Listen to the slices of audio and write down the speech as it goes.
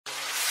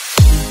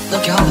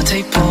Look at all the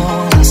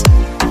tables,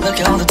 look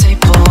at all the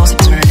tables that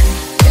turn.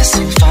 Guess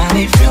you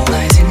finally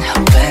realizing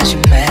how bad you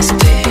messed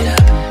it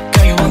up.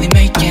 Girl, you only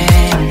making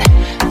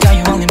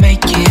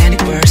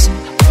it worse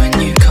when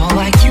you call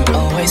like you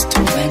always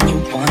do when you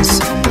want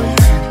someone.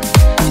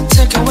 You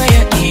took away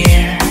a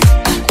year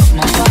of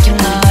my fucking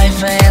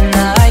life and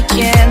I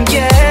can't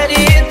get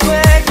it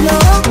back no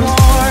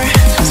more.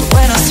 So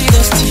when I see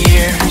those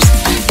tears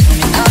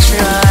coming out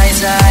your eyes,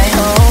 I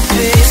hope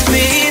it's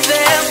me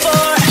there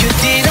for. You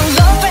didn't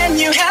love when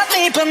you had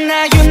me, but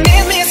now you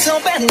need me so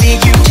badly.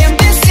 You can't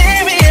be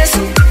serious,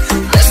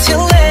 that's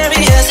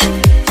hilarious.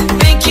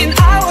 Thinking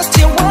I will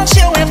still want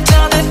you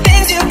after the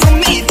things you put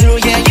me through.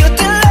 Yeah, you're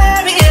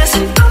delirious,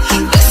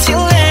 that's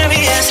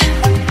hilarious.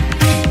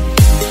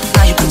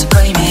 Now you put the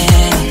blame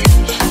in,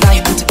 now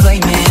you put the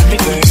blame in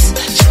reverse.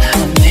 You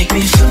never make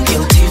me feel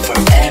guilty for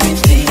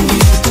everything you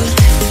do.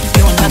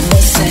 You will not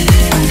listen,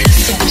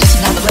 just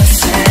another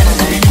lesson I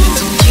learned.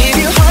 Don't give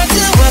your heart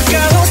to a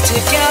girl who's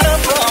still got a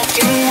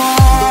broken one.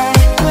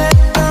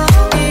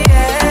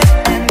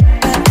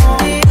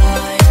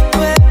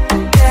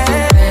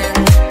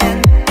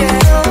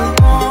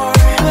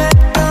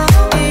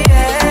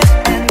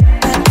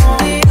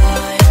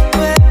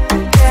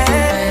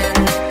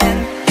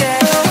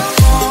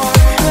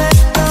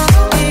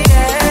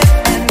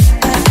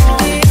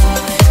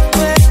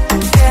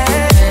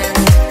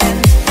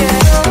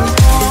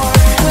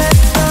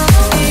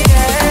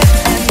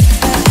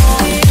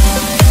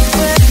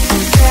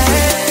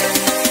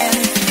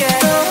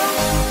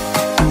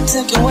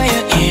 Took away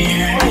a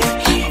year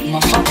of my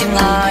fucking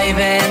life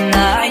and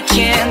I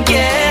can't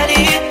get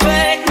it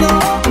back no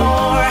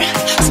more.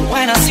 So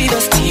when I see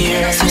those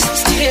tears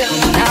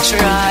coming out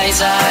your eyes,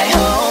 I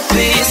hope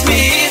it's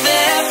me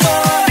there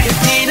for. You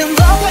didn't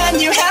love when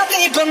you had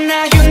me, but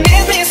now you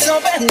need me so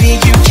badly.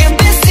 You can't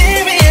be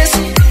serious,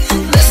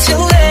 that's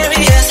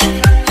hilarious.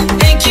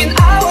 Thinking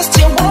I will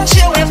still want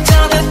you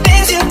after the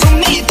things you put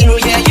me through.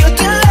 Yeah, you're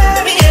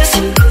delirious,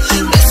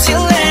 that's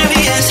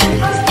hilarious.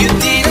 You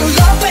didn't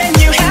love when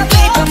you had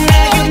me, but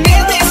now you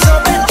need me so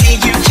badly.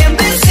 You can't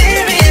be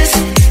serious,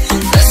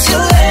 that's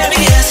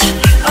hilarious.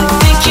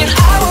 Thinking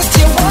I will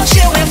still want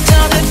you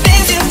after the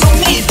things you put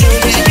me through.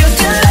 Yeah, you're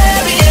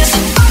delirious,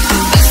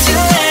 that's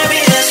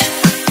hilarious.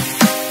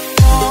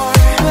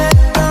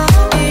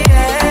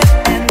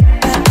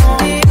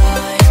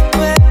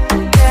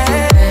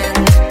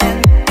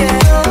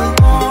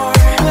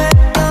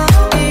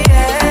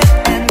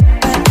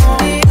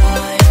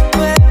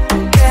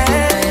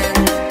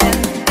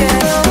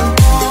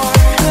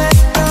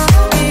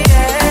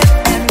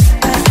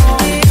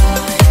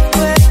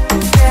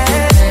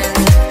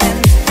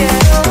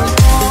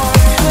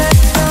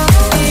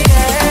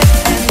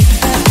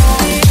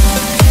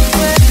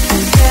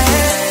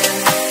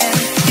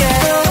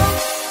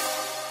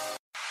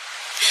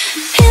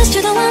 Here's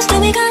to the ones that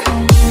we got.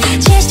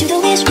 Cheers to the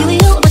wish we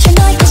will watch your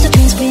night, 'cause the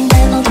dreams bring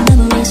back all the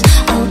memories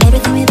of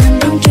everything we've done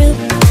been through.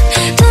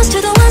 Toast to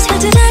the ones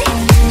here today.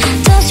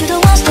 Toast to the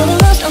ones that we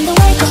lost on the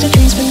way, 'cause the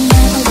dreams bring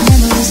back all the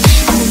memories,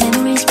 and the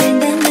memories bring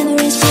back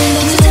memories.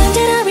 It's the time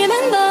that I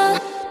remember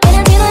when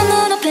I didn't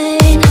know no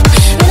pain,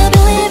 when I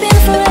believe in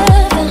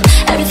forever,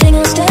 everything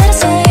will stay the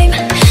same.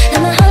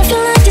 And my heart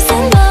feel like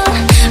December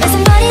when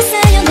somebody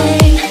say your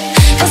name,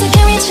 'cause I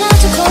can't reach out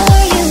to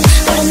call you,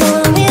 but I know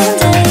I will one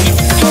day.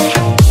 Hey,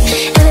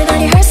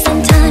 everybody hurts.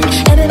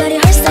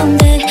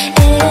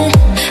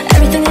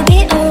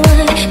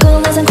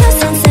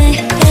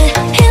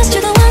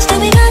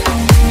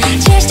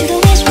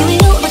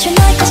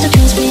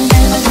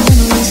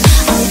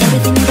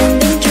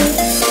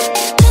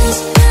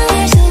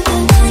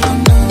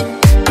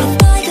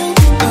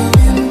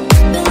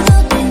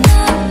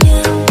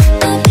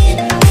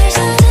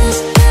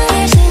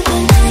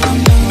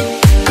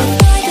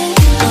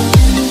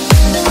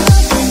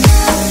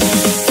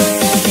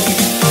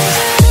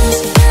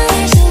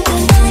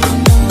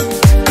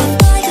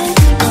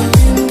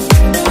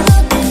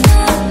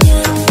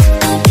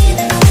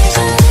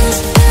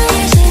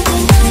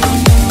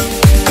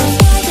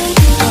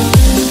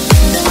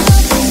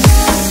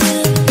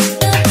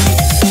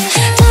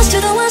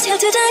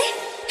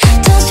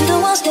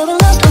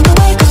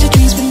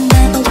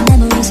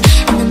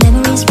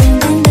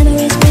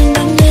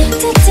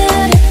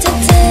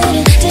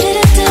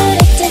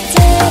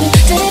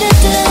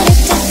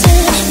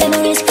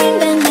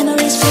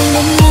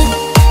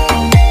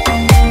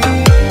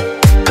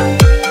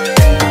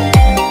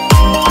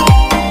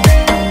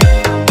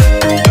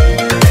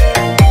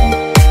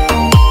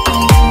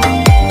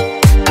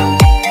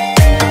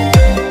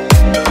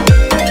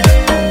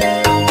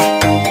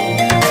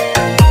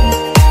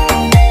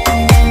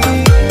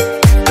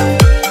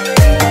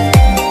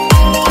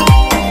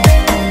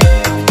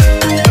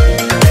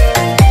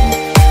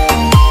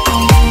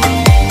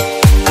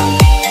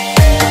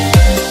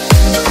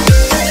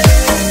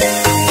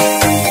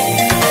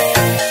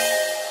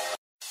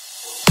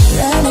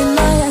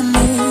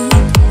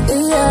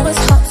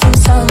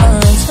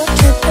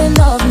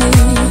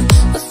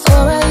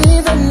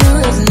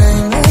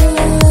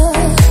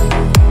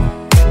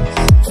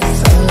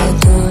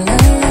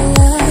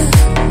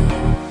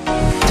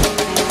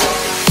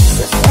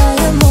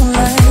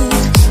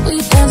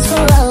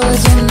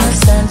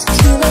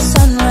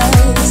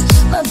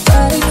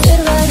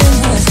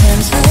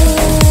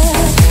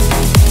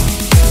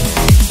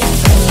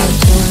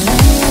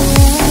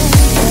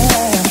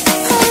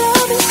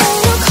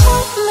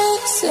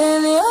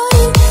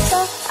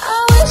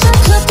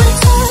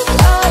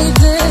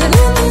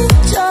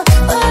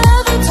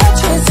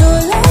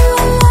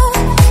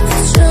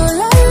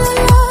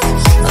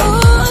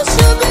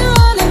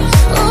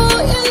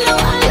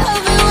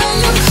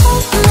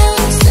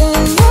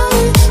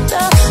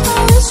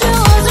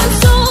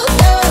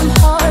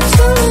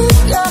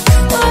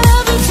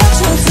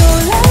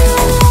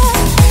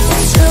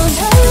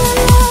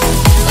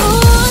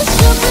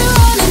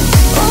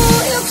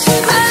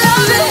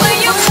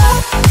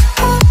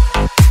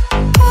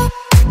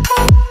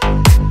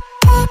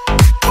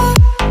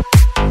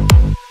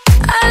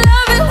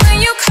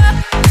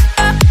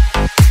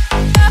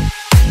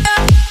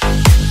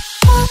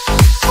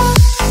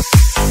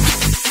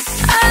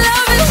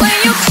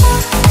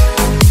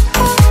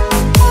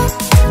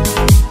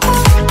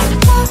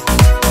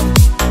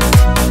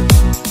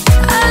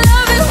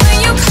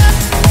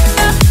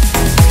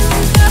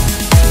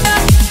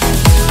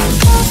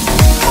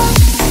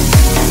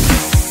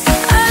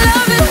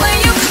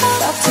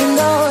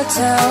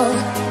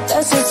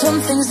 That's just some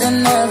things that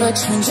never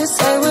change. You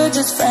say we're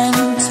just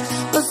friends,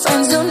 but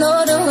friends don't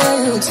know the way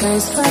you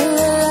taste my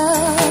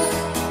love.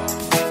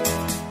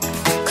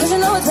 Cause you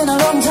know it's been a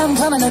long time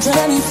coming that you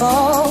let me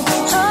fall.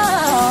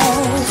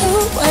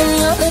 When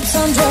your lips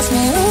undress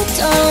me, hooked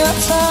on your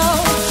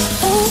tongue.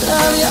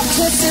 Love your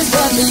kisses,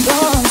 but they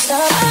don't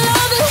stop. I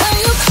love it when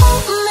you call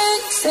me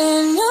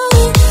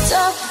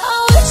señorita. I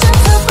wish I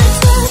could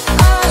pretend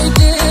I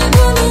didn't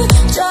need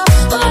ya,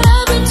 but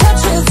every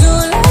touch is you,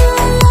 la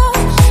la la.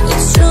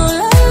 It's true,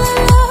 la la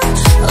la.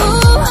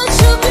 Ooh, I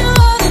should be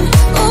running.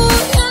 Ooh,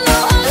 you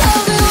know I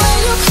love it when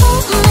you call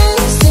me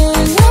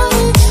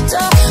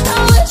señorita. I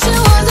wish it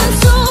wasn't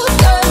so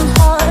damn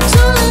hard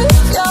to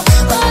leave ya,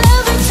 but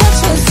every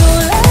touch is you,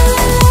 la la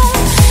la.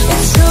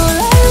 It's true,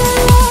 la la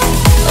la.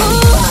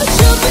 Ooh, I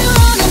should be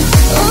running.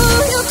 Ooh,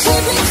 you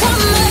keep me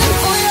coming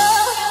for ya.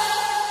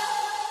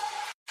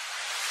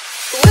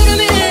 Wait a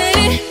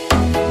minute,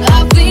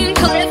 I've been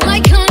collect my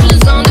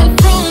conscience on the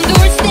front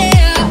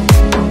doorstep.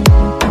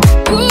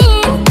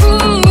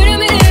 Wait a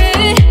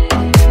minute,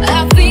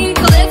 I've been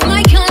collect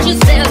my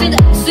consciousness in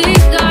the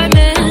sixth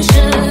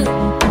dimension.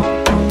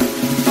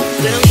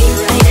 But I'm here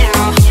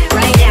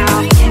right now,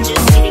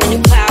 just sitting in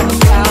the cloud.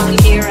 I'm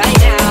here right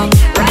now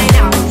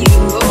with you.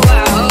 Oh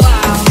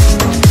wow,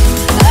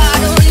 I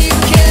don't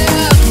even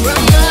care.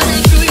 Run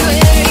running through your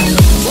hair.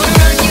 Wanna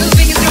run you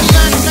fingers through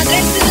mine. My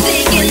dress is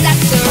thinking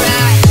that's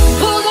alright.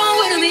 Hold on,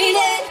 wait a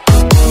minute.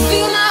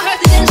 Feel my heart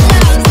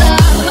attention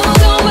stop.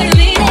 Hold on, wait a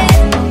minute.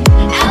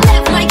 I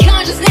left my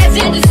consciousness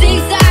in the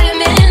sixth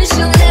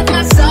dimension. Left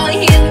my soul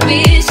in the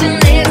vision.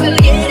 Let's go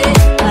get it.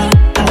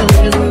 Let's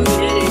go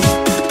get it.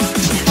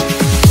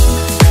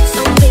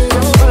 Some things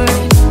don't work.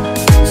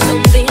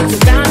 Some things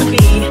are bound to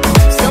be.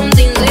 Some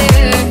things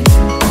there,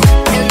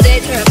 and they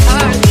tear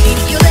apart me.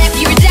 You left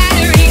your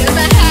diary in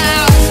the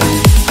house,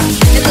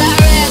 and I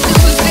read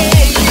through the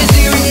pages.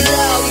 You really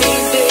love me,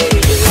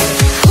 baby.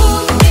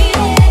 Hold me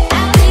there,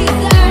 I'll be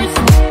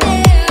thirsty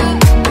there.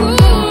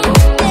 Hold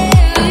me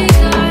there,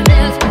 I'll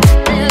be thirsty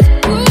there.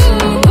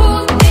 Hold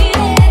me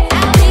there,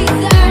 I'll be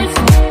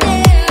thirsty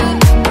there.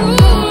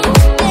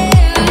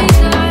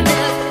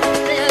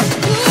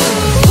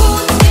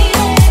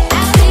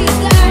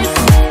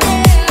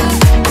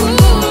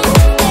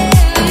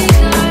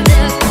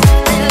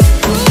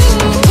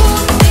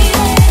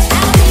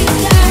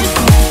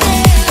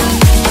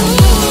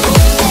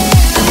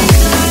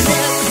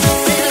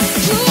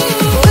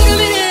 Wait a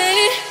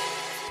minute,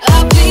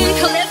 I've been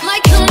collect my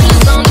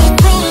conscience on the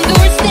front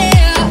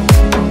doorstep.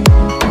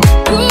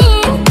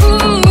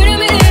 Wait a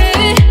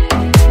minute,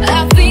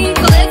 I've been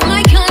collect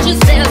my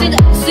consciousness in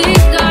the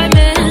sixth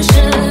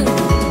dimension.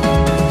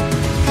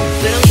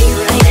 But I'm here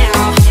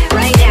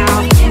right now,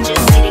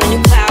 just sitting in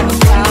the cloud.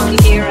 I'm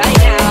here right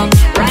now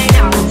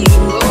with you.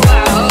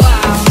 Oh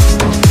wow,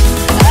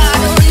 I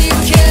don't even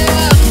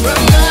care.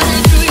 Run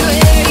running through your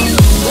hair.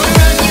 Wanna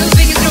run you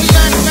fingers through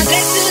mine. My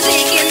dress is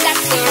thinking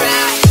that's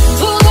alright.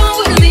 Hold on,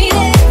 wait a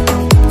minute.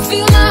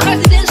 Feel my heart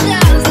attention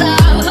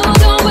stop.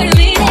 Hold on, wait a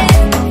minute.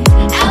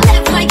 I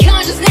left my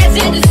consciousness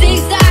in the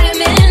sixth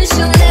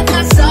dimension. Left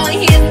my soul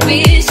in the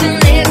vision.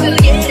 Let's go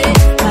get it.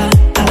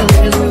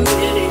 Let's go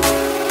get it.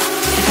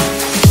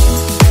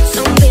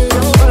 Some things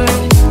don't work.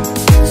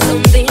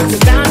 Some things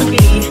are bound to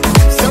be.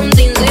 Some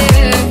things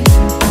there,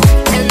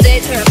 and they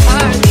tear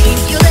apart me.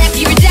 You left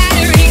your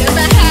diary in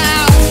the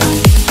house,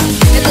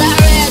 and I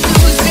read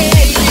through the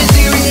pages.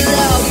 You really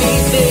love me,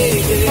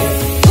 baby.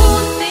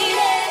 Hold me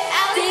there,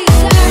 I'll be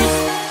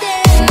thirsty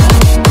there.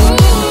 Hold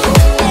me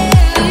there,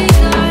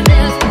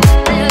 I'll be thirsty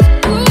there.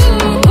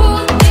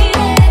 Hold me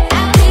there,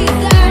 I'll be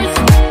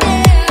thirsty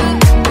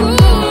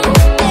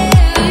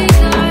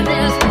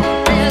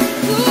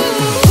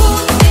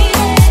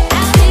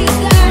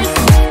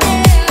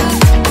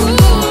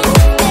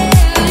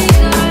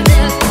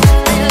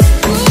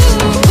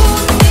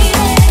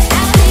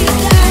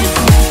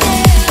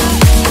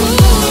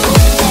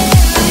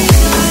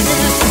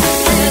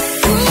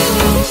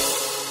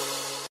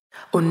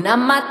Una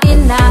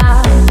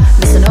mattina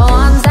mi sono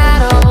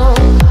alzato.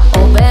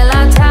 Oh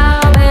bella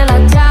ciao,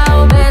 bella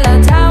ciao,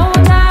 bella ciao,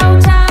 ciao,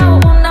 ciao.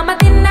 Una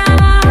mattina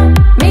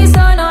mi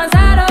sono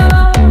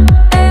alzato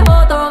e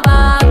ho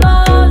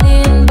trovato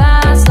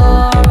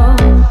l'invasor.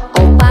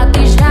 Oh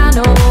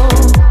partigiano,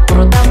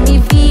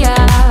 portami via.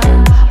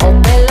 Oh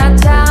bella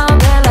ciao,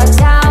 bella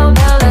ciao,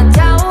 bella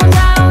ciao,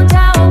 ciao,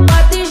 ciao.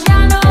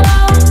 Partigiano,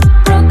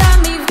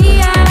 portami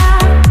via,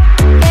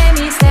 che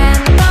mi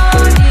sento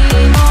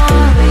di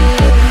morire.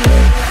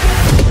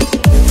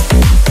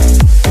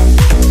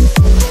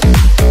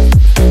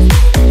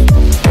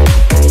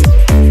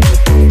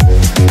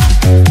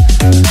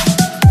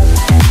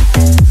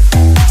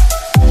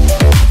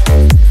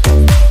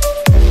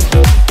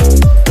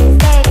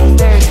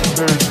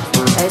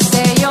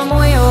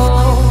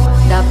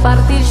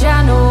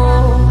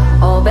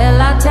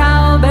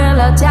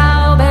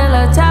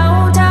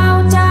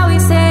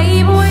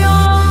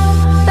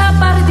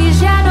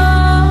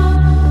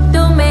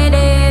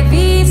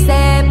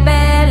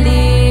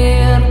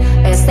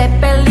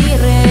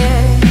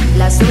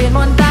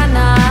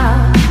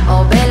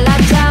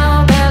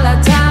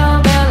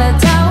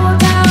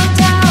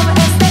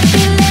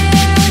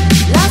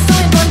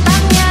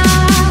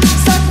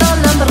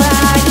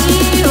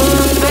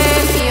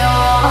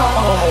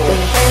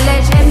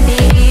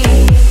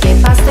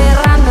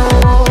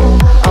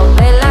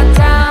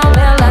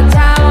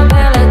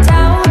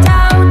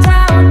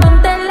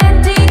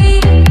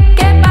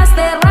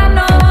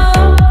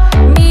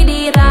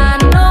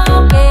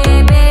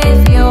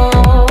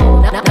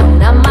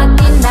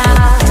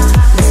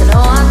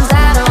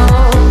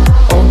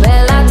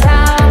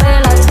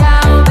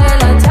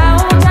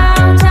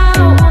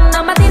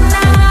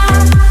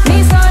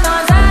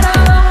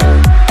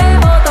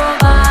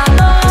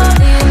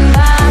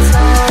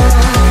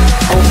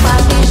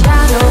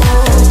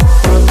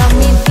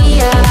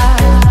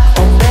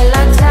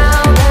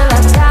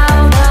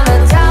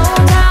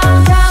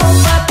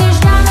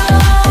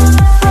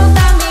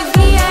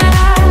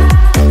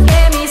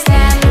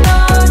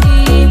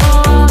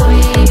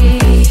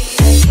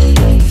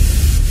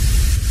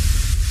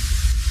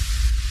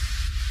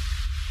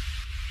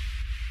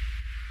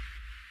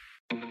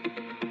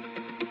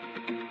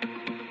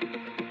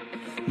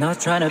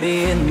 trying to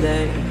be in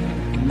there,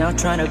 not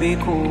trying to be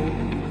cool,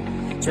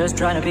 just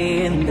trying to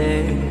be in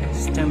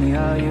this. Tell me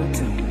how you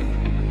do.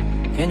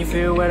 Can you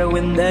feel where the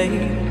wind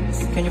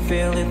is? Can you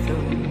feel it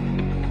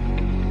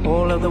through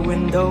all of the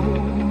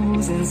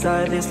windows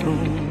inside this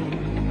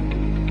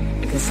room?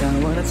 Because I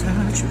wanna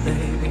touch you,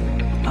 baby,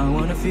 I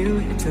wanna feel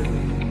you too.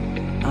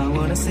 I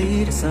wanna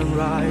see the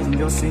sunrise and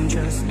your scene,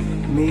 just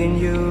me and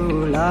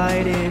you.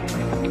 Light it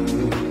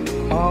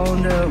up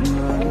on the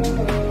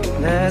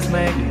run. Let's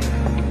make it up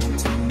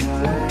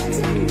tonight.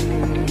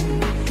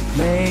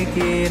 Make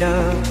it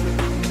up,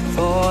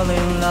 fall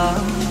in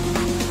love,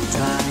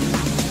 try.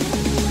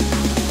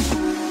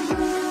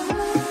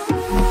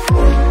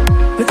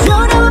 But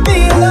you'll never be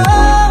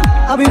alone.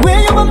 I'll be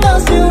with you from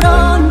dusk till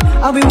dawn.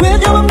 I'll be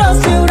with you from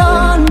dusk till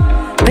dawn.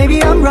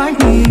 Baby, I'm right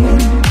here.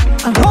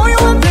 I'll hold you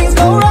when things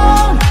go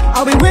wrong.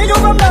 I'll be with you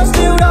from dusk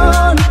till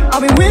dawn.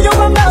 I'll be with you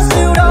from dusk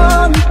till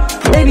dawn.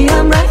 Baby,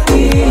 I'm right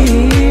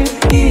here.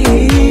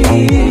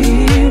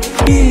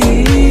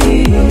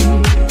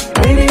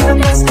 Baby, from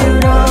dusk till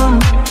dawn.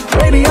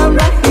 Baby, I'm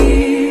right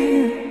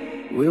here.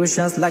 We were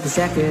just like a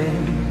jacket,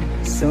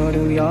 so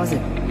do yours.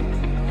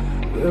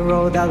 We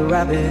rolled out the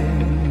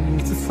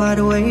rapids to fight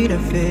away the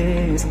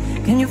fears.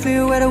 Can you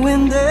feel where the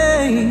wind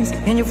is?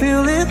 Can you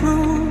feel it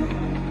through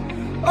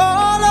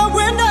all the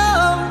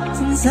windows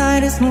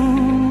inside this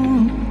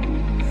room?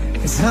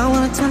 'Cause I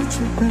wanna touch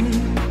you,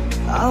 babe,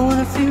 I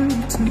wanna feel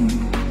you too.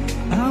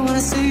 I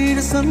wanna see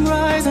the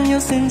sunrise on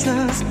your skin,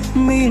 just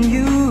me and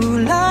you.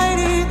 Light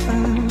it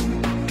up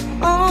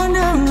on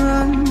the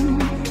run.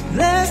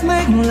 Let's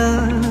make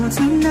love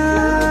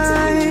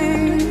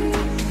tonight.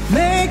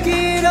 Make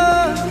it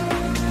up,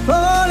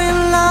 fall in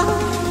love,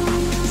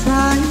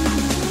 try.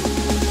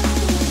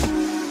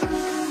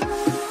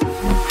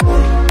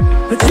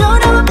 But you'll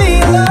never be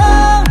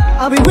alone.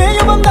 I'll be with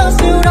you from dusk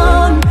till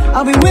dawn.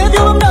 I'll be with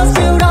you from dusk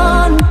till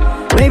dawn.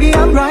 Baby,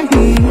 I'm right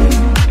here.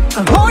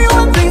 I'll hold you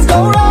when things go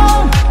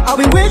wrong. I'll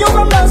be with you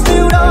from dusk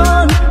till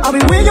dawn. I'll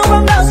be with you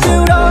from dusk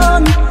till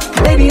dawn.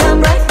 Baby, I'm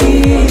right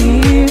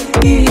here.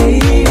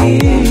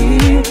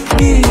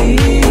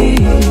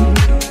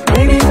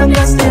 Baby, from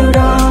dusk till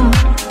dawn.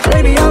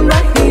 Baby, I'm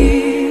right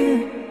here.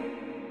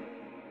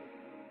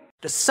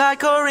 The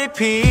cycle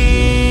repeated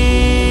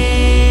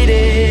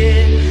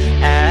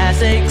as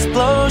the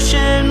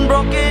explosion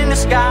broke in the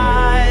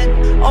sky.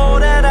 All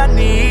that I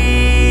needed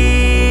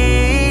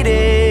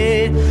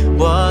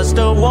was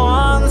the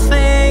one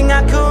thing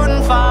I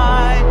couldn't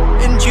find,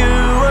 and you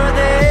were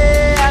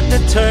there at the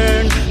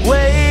turn,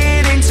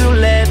 waiting to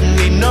let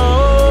me know.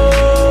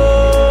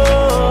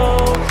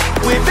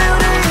 We're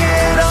building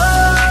it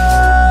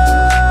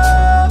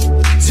up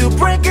to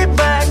break it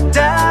back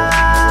down.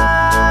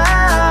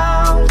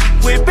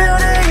 We're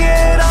building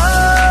it up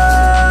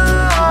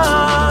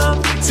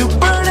to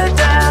burn it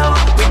down.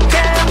 We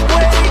can't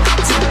wait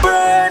to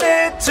burn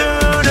it to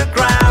the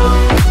ground.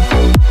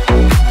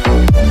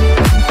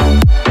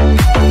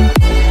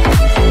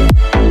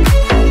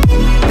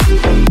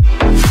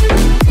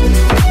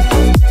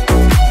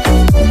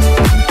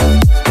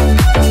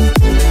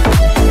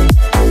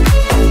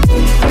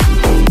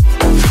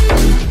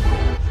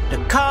 The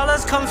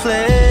colors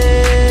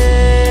conflated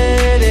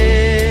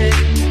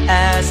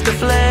as the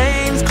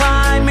flames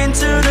climb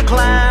into the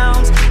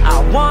clouds. I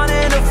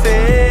wanted to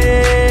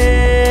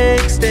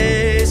fix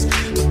this,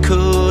 but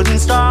couldn't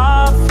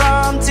stop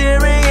from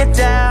tearing it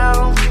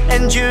down.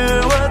 And you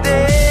were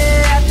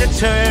there at the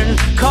turn,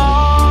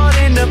 caught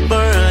in the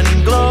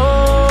burning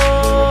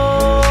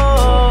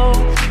glow.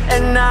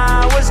 And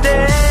I was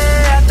there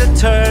at the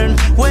turn,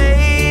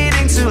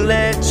 waiting to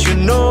let you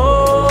know.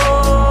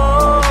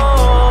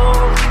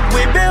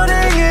 We're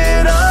building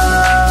it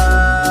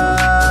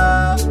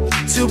up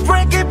to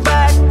break it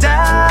back down.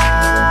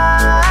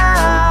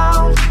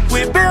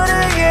 We're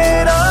building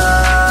it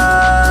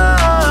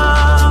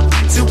up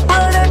to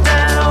burn it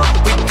down.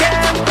 We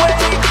can't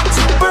wait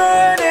to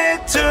burn it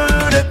to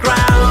the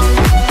ground.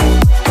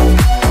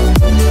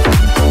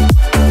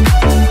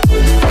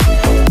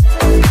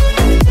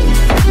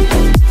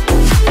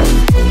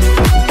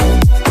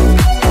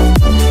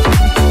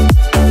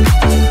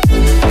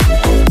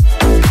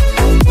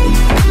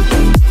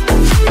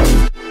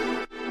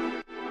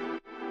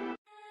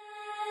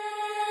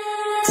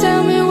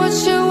 Tell me what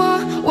you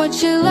want, what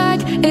you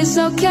like, it's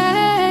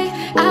okay.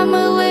 I'm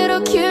a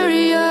little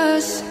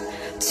curious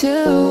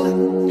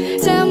too.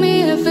 Tell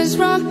me if it's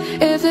wrong,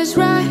 if it's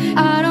right,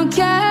 I don't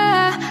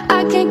care.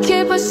 I can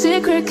keep a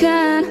secret,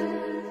 can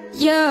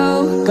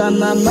you? Got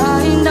my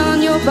mind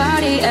on your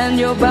body and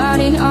your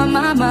body on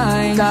my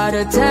mind. Got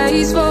a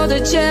taste for the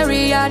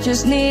cherry, I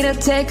just need to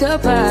take a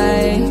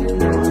bite.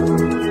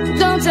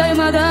 Don't tell your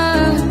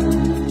mother,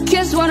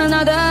 kiss one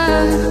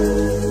another,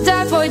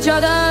 die for each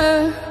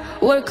other.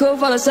 We're cool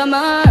for the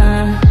summer.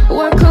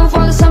 We're cool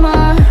for the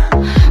summer.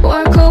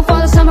 We're cool for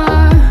the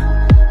summer.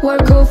 We're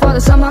cool for the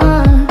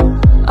summer.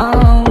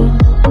 Oh.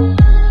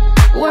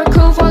 We're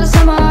cool for the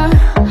summer.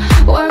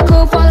 We're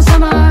cool for the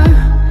summer.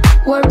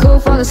 We're cool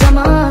for the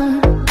summer.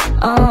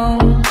 Oh.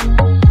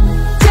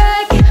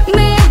 Take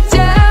me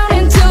down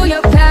into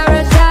your paradise.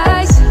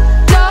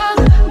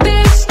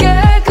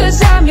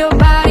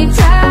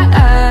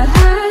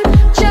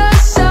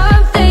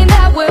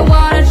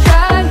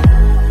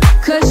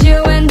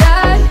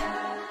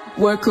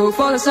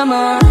 for the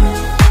summer.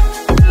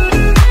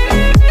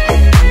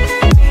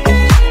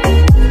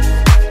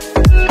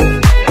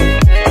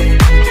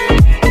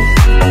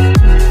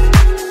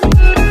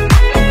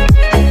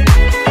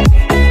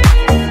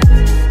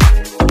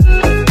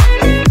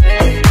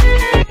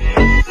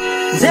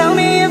 Tell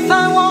me if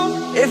I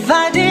won't, if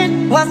I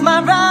did, what's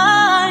my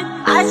right?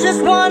 I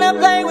just wanna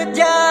play with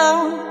you,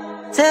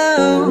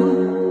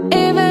 too.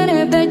 Even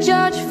if they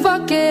judge,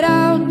 fuck it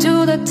out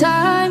to the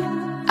time.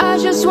 I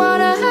just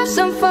wanna have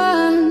some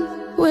fun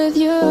with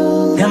you.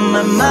 Got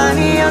my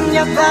money on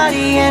your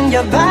body and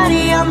your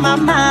body on my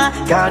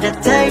mind. Got a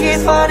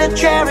taste for the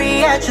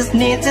cherry, I just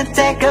need to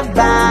take a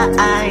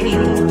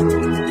bite.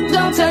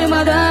 Don't tell your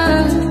mother,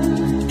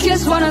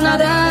 kiss one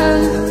another,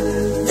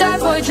 die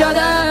for each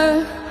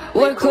other.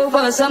 We're cool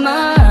for the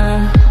summer.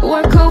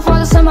 We're cool for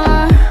the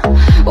summer.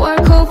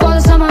 We're cool for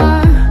the summer.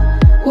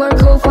 We're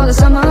cool for the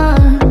summer.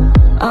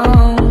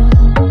 Oh.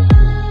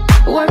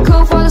 We're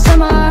cool for the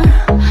summer.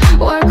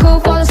 We're cool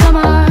for the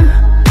summer.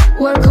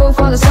 We're cool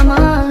for the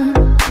summer.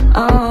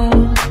 Oh.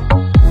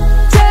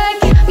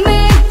 Take me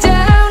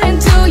down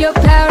into your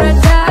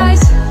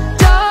paradise.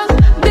 Don't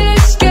be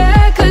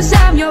scared, 'cause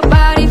I'm your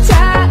body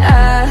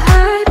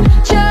type.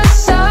 Just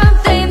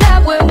something that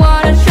we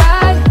wanna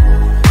try,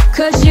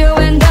 'cause you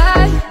and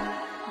I,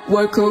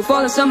 we're cool for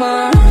the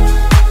summer.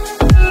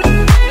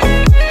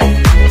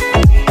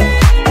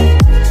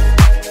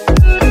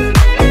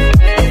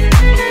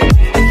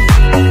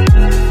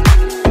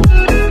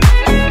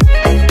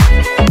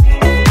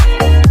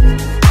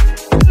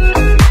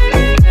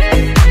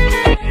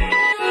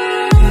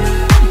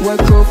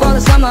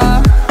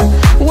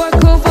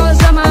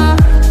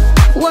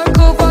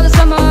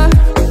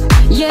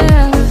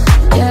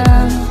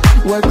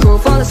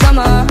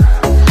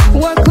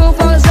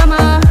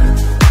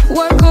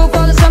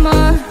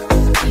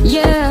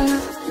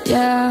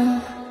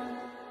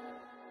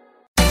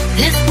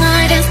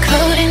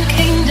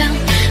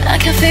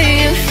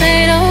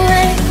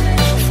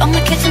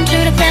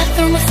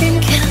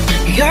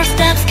 Your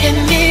steps keep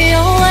me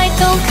awake.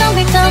 Don't calm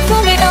me down,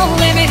 pull me on,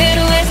 leave me here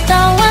to waste.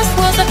 I once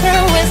was a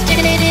girl with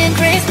dignity and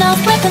grace. Now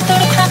slipping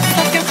through the cracks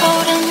of your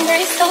cold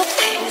embrace. So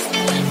please,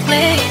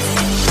 please,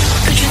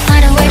 could you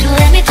find a way to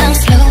let me down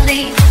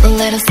slowly? A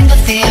little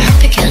sympathy, I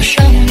hope you can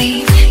show me.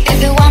 If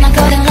you wanna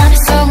go, then let me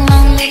so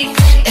lonely.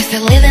 If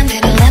you're leaving,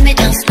 baby, let me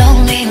down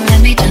slowly.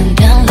 Let me down,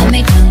 down, let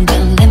me down,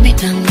 down, let me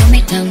down, let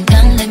me down,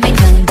 down, let me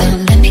down, down,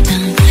 let me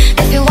down.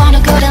 If you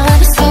wanna go, then let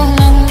me so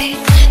lonely.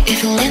 If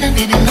you're leaving,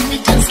 baby, let me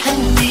down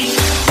slowly.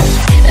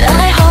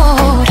 I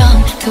hold on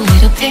to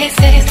little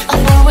pieces of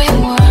where we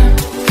were.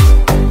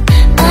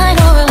 I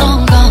know we're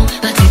long gone,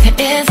 but take it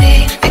easy,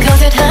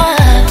 because it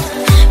hurts.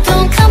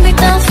 Don't calm me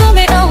down, slow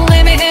me down,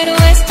 leave me here to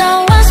waste. I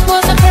once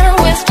was a girl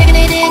with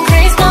dignity and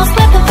grace. Now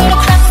slipping through the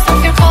cracks of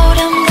your cold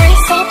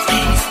embrace. So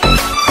please,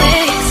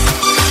 please.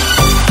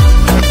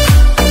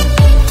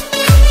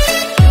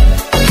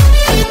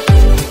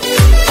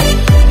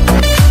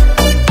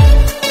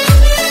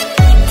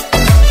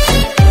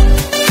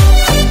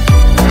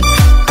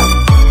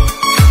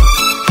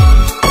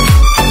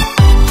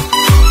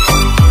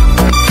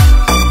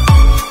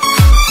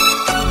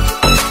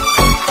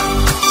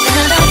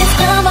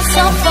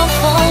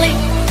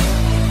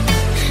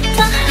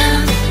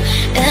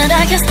 And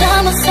I can't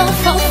stop myself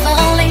from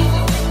falling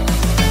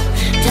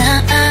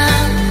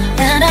down.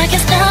 And I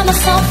can't stop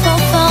myself from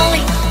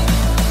falling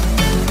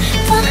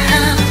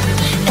down.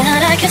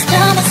 And I can't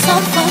stop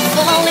myself from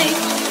falling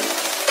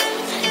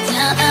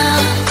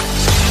down.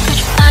 Could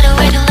you find a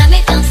way to let me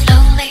down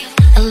slowly?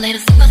 A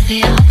little sympathy,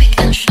 I hope you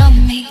can show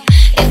me.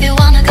 If you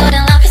wanna go,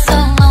 then I'll be so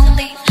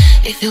lonely.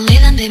 If you're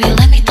leaving, baby,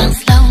 let me down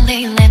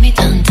slowly. Let me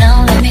down,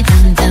 down, let me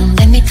down, down,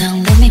 let me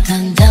down, let me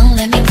down, down,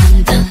 let me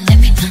down, down, let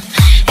me down.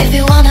 If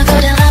you wanna go,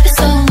 then I'll be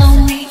so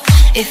lonely.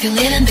 If you're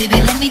leaving, baby,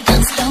 let me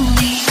down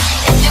slowly.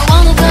 If you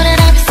wanna go, then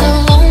I'll be so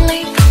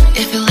lonely.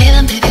 If you're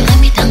leaving, baby, let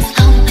me down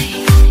slowly.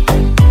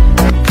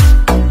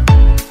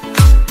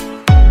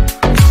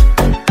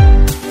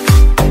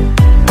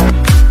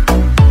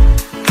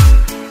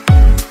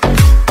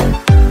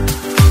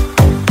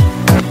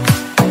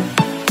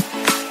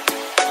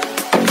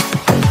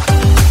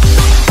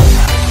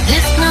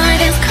 This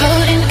night is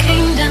cold in the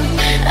kingdom.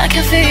 I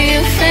can feel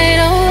you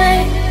fade away.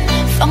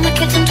 From the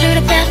kitchen to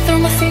the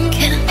bathroom, I'm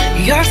thinking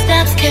your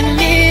steps keep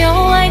me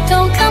away.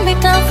 Don't calm me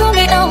down, pull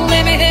me on,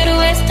 leave me here to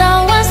waste.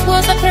 I once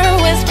was a girl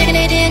with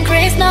dignity and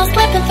grace. Now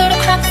slipping through the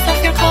cracks of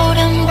your cold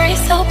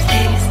embrace. So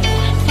please,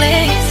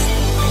 please,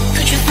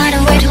 could you find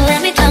a way to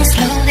let me down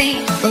slowly?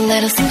 A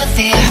little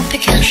sympathy, I hope you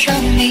can show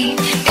me.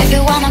 If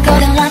you wanna go,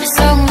 then let me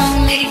so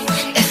lonely.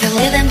 If you're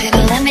leaving,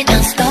 baby, let me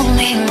down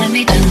slowly. Let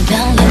me down,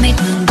 down, let me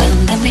down,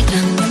 down, let me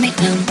down, let me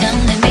down, down,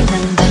 let me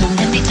down, down,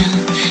 let me down.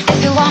 If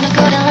you wanna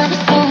go, then let me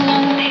so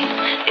lonely.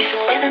 If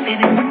you're leaving,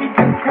 baby, let me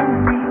down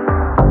slowly.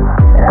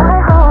 I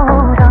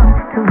hold on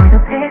to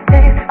little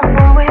pieces of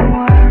where we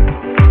were.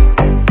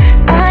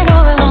 I know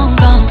we're long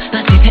gone,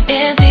 but take it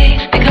easy,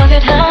 because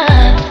it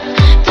hurts.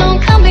 Don't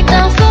calm me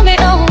down, slow me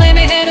down, leave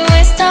me here to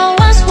waste. I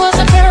once was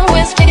a girl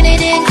with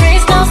dignity and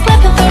grace. Now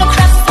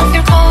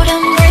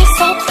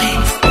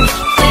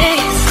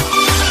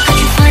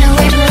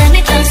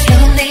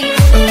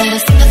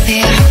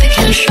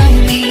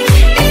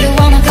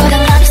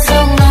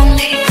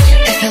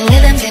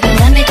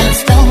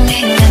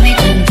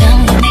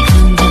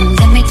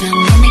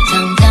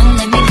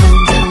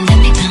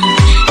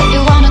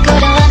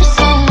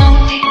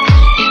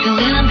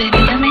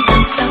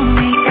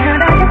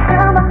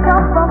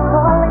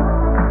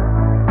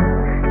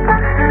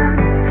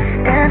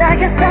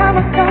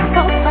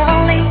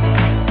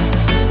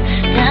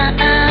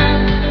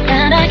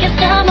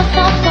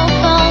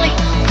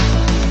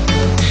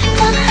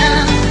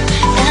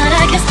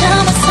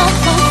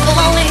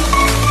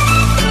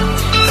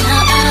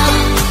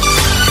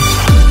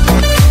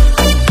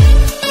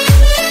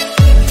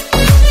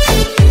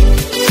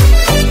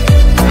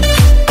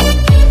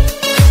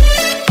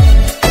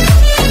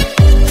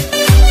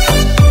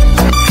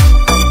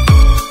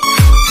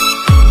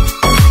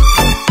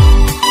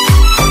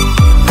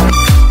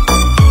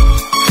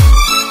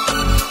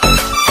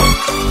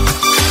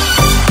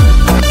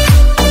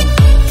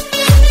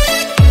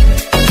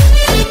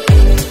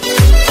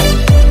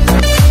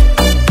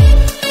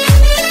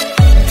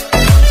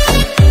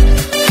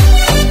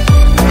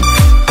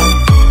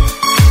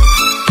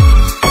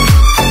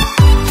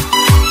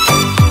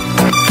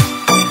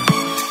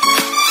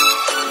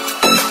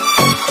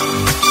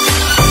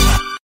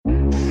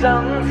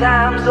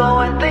Sometimes all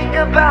I think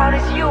about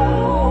is you.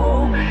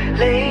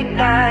 Late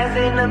nights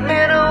in the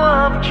middle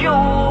of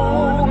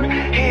June.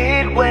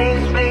 Heat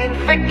waves been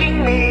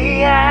faking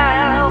me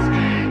out.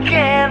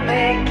 Can't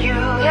make you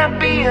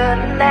happier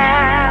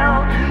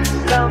now.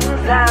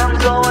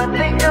 Sometimes all I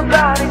think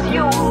about is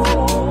you.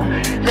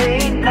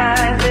 Late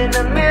nights in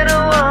the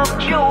middle of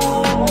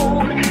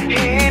June.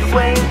 Heat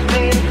waves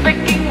been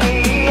faking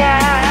me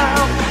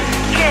out.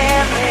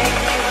 Can't make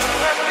you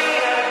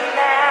happier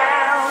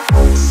now.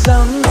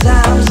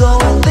 Sometimes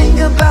all I think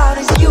about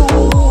is you.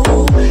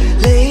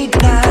 Late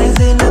nights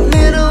in the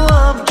middle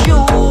of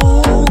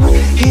June.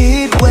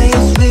 Heat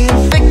waves been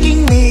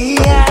faking me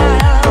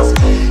out.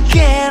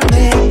 Can't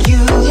make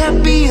you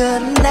happier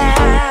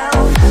now.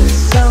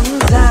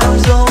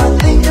 Sometimes all I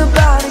think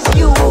about is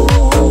you.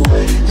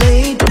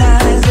 Late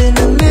nights in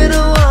the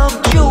middle of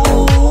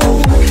June.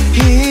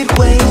 Heat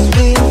waves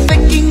been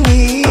faking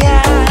me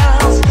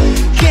out.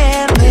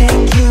 Can't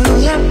make you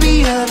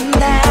happier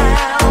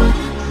now.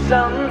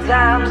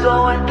 Sometimes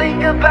all I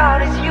think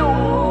about is you.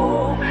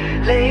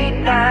 Late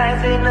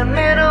nights in the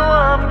middle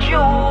of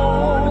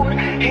June.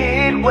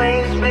 Heat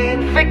waves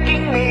been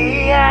faking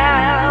me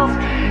out.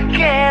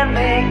 Can't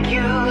make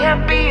you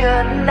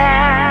happier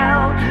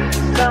now.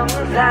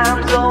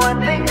 Sometimes all I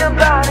think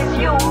about is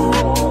you.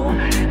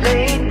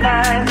 Late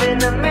nights in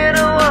the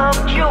middle of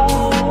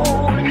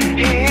June.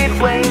 Heat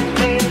waves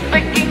been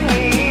faking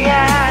me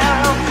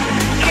out.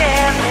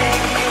 Can't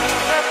make you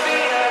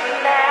happier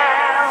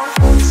now.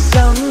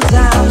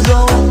 Sometimes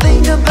all I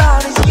think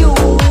about is you.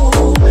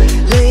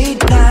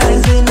 Late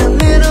nights in the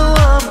middle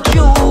of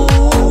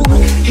June.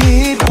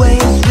 Heat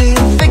waves been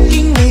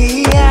faking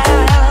me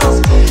out.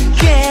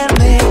 Can't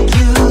make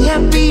you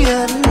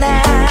happier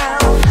now.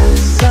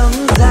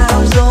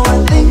 Sometimes all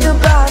I think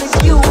about is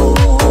you.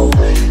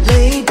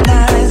 Late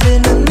nights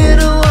in the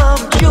middle of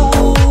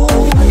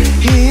June.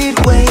 Heat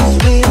waves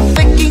been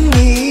faking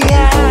me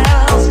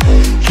out.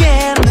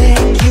 Can't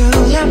make you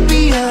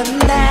happier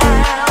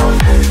now.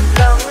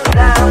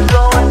 Sometimes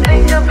all I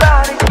think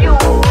about is you.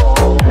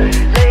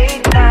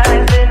 Late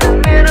nights in the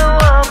middle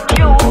of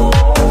June.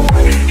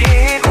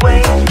 Heat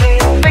waves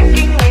been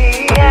faking me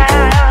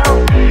out.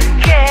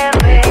 Can't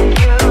make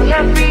you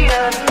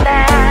happier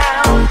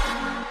now.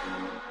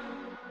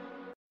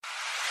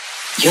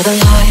 You're the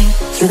light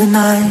through the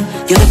night,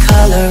 you're the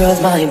color of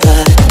my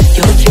blood.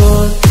 You're the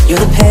cure, you're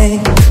the pain,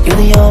 you're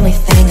the only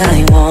thing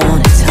I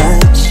wanna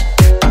touch.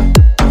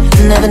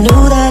 Never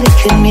knew that it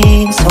could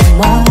mean so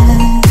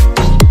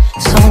much,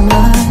 so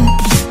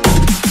much.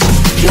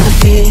 You're the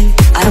fear,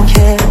 I don't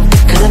care,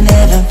 cause I've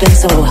never been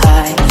so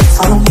high.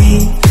 Follow me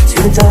to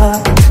the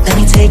dark, let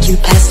me take you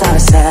past our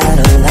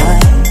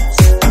satellites.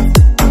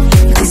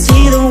 You can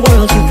see the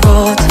world you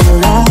brought to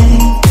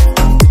life,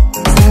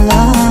 to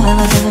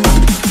life.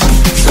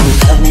 So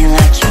love me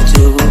like you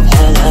do,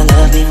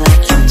 love me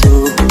like you do.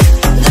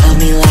 Love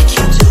me like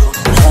you do,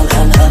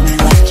 love me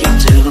like you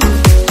do.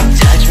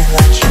 Touch me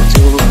like you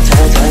do,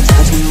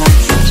 touch me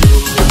like you do.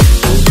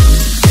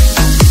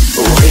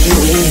 What are you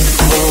waiting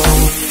for?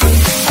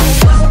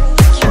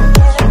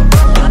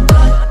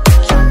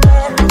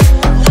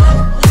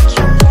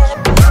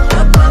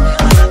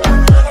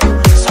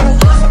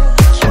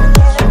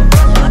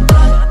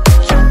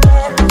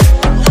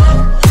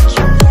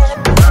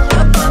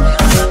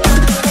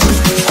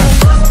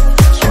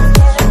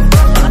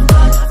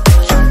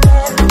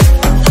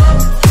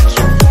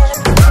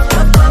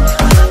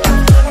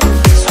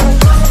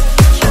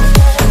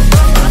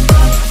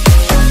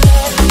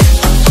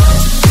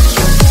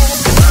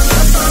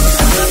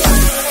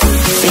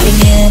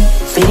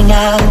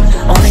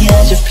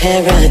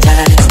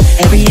 Paradise.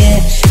 Every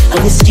inch of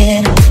your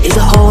skin is a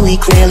holy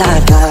grail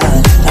I've got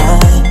to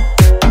find.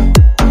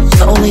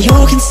 Only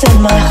you can set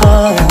my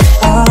heart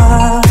on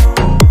fire,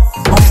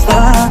 on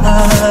fire.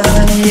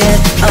 Yeah,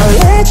 I'll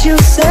let you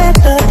set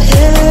the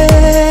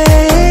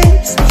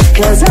pace,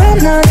 cause I'm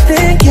not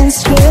thinking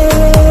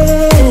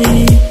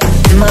straight.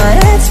 My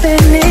head's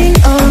spinning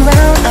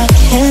around, I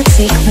can't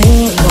see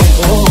clean no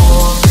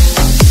more.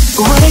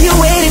 What are you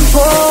waiting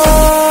for?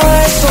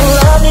 So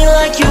love me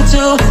like you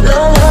do,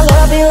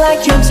 love me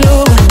like you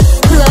do.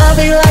 Love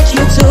me like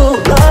you do,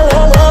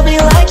 love me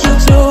like you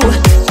do.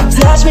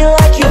 Touch me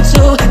like you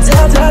do,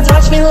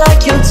 touch me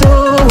like you do.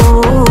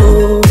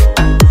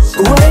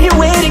 What are you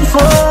waiting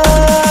for?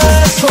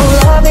 So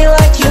love me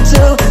like you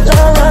do,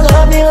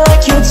 love me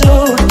like you do.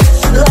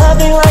 Love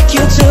me like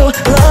you do,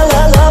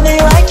 love me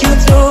like you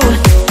do.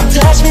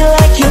 Touch me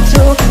like you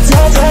do,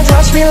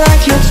 touch me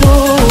like you do.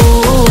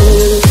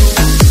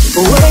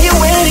 What are you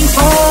waiting for?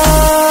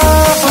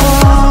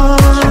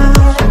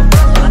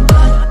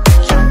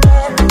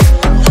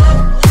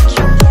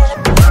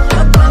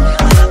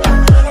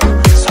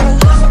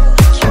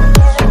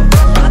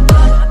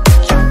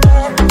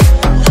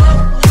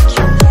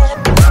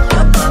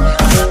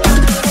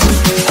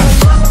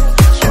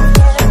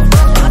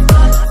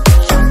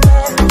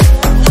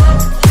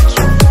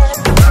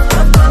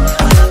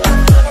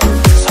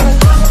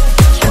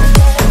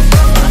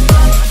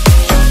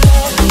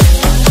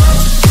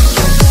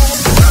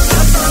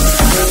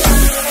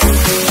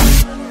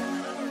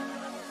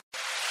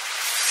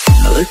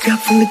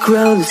 from the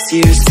ground and see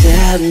your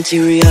sad and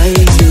teary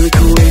eyes. You look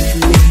away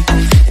from me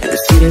and I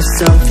see there's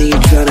something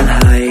you're trying to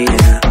hide,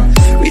 yeah.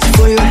 Reach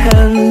for your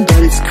hand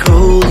but it's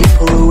cold. You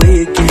pull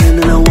away again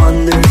and I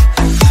wonder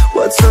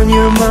what's on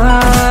your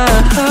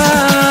mind.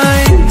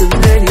 And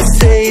then you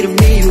say to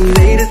me you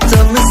made a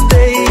dumb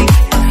mistake.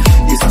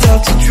 You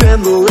start to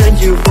tremble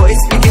and your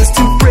voice begins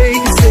to break.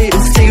 You say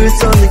the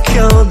cigarettes on the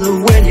counter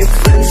when your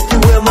friends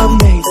still wear my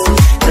mates.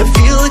 And I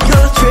feel the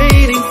color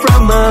trading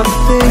from my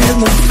face. And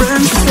my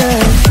friend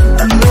said,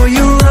 I know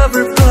you love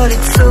her but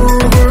it's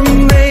over,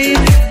 mate.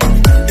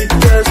 It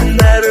doesn't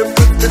matter,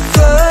 put the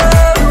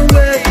thought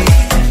away.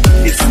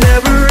 It's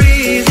never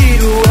easy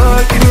to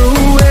walk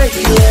away.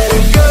 Let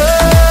her go,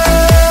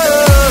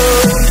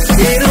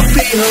 it'll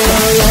be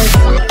alright.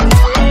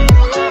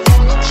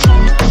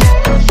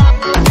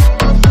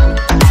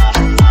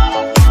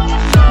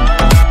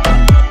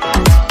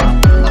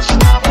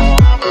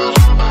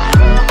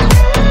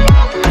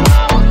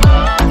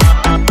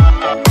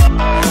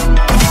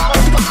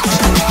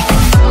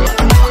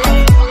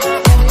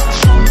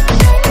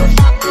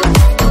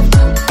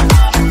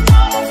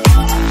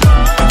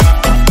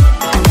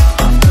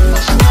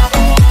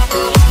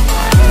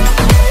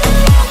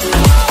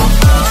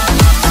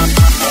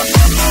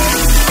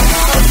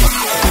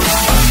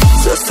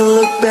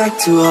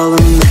 To all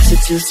the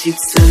messages you'd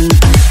send,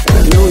 and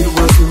I know it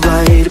wasn't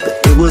right, but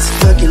it was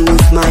fucking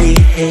with my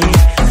head.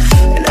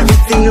 And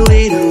everything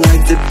later,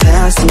 like the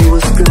past, it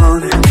was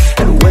gone.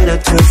 And when I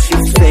touched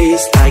your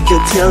face, I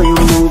could tell you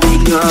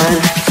moving on.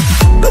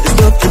 But it's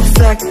not the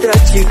fact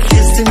that you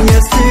kissed him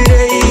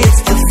yesterday,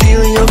 it's the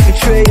feeling of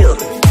betrayal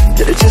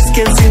that I just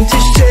can't seem to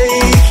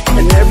shake.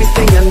 And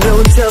everything I know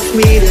tells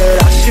me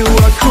that I should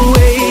walk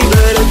away,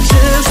 but I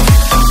just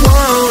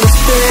wanna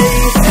stay.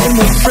 And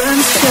my friend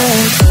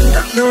said,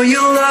 I know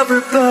you love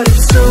her, but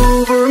it's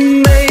over,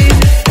 mate.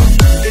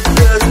 It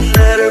doesn't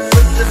matter,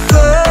 put the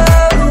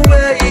thought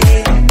away.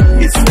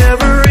 It's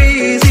never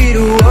easy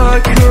to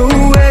walk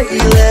away.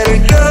 Let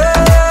her go,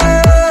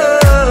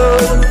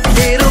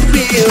 it'll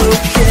be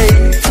okay.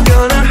 It's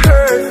gonna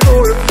hurt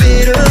for a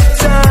bit of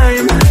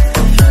time,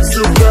 so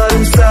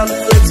bottoms up,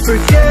 let's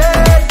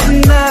forget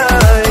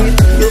tonight.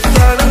 You'll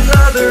find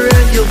another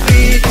and you'll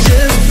be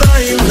just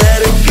fine. Let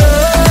her go.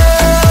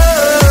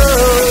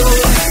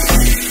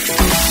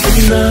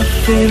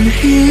 Nothing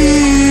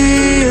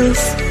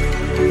heals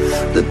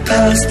the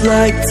past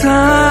like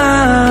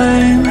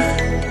time,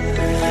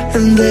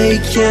 and they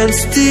can't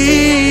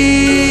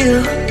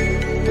steal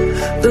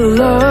the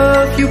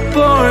love you're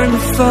born to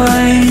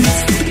find.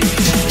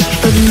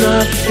 But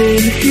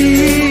nothing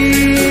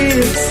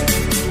heals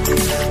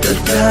the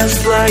past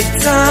like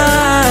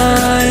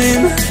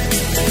time,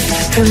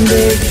 and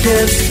they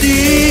can't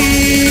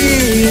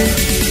steal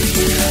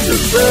the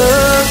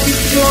love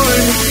you're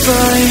born to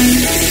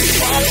find.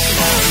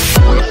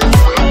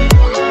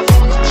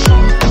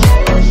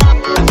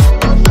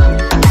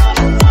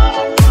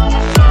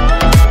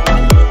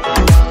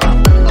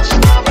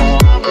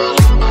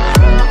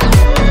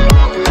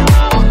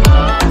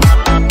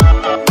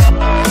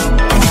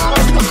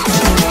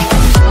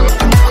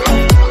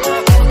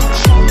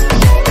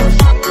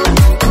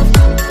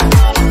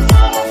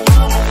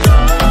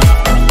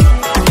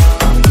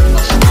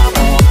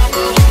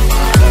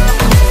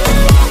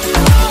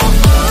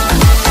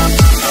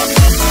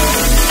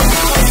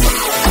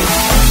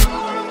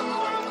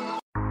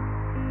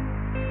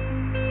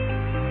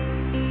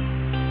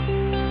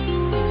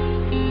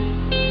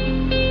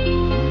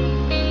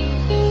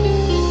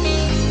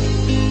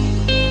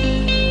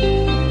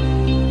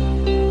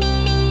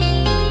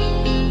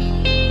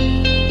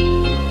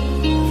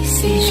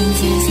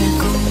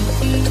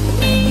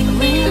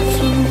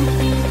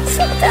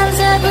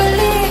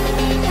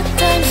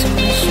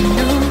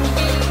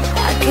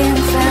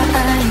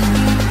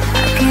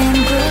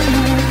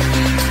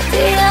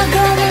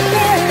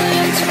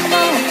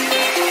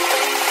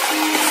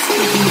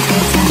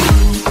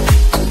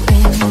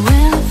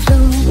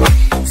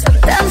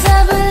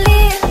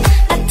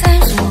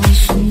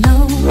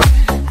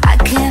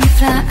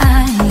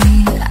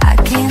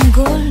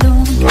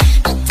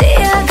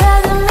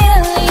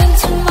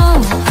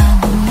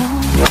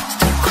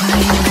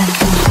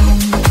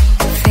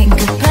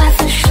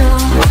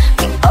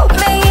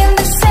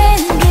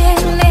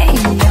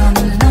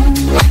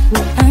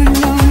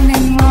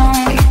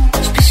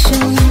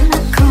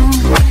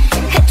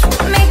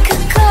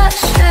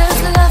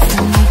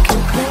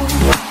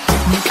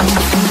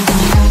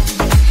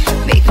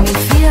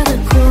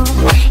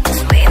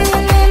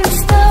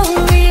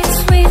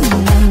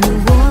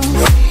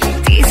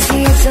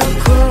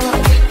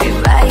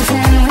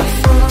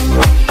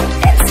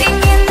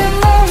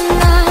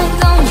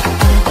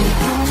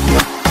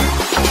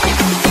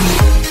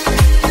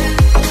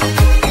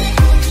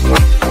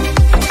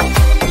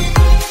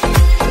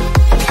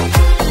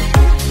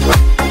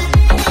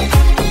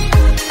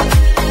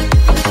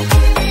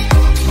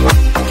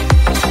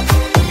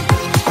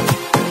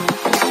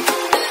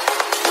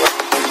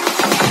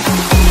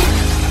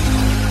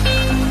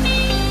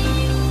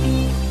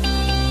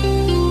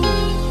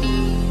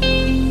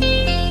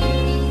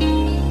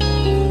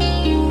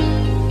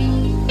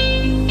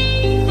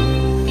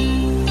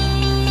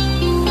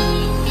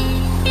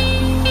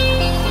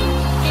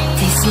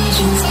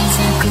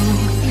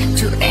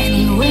 to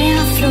anywhere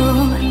I flow.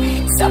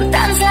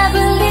 Sometimes I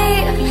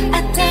believe,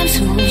 at times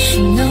I wish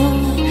you know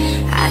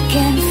I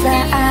can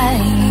fly,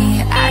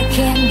 I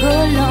can go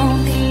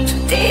long.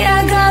 Today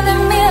I got a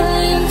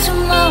million,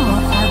 tomorrow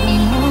I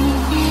don't know.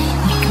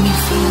 Make me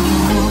feel the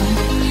moon,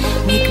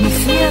 make me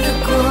feel the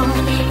cold.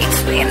 It's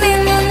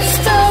raining in the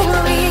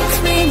story, it's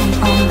raining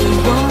on the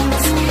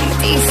walls.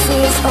 This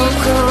is all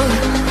cold,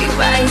 we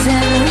rise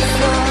and we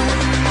fall.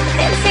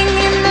 Dancing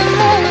in the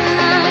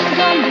moonlight,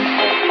 don't be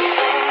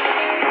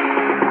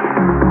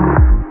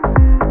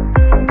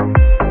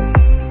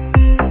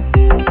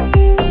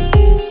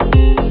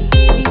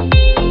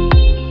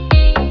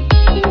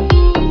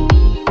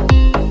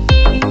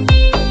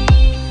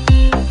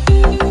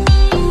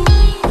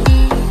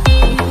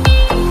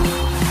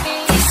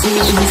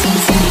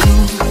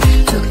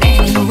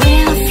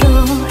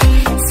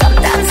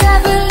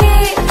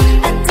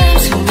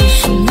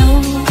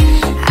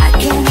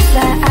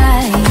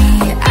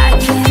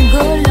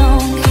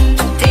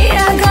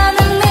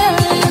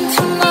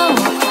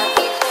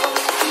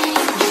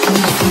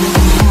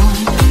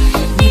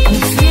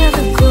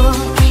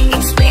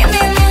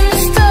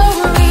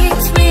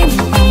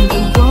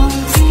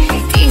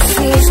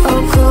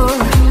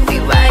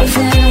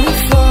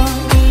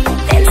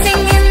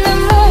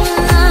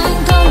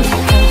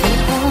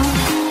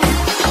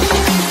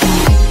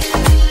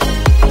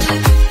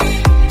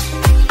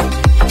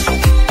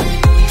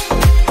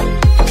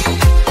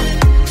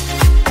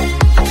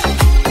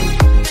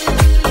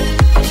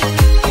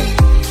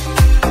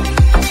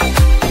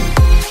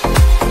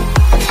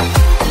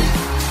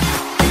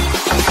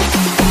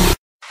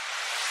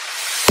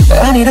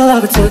I need a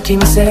lover to keep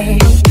me safe.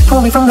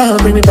 Pull me from love,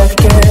 bring me back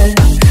again.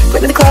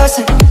 Play me the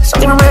classic,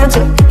 something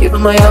romantic. Give me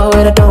my all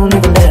and I don't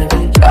even have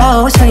it. I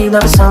always dream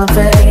of a solid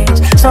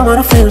face, someone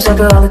who feels like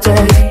a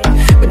holiday.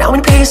 But now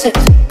in pieces,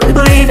 really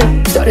believe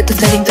it. Started to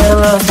think that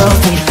love don't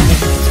feel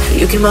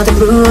it. You came out the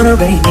blue on a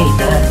rainy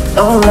night.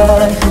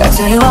 Alright, I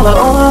tell you how I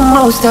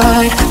almost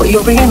died, but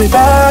you're bringing me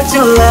back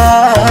to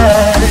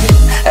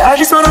life. I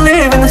just wanna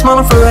live in this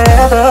moment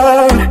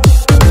forever.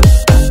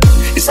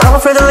 I'm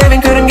afraid the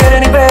living couldn't get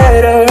any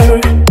better.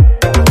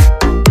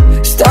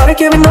 Started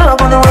giving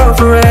up on the world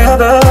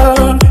forever,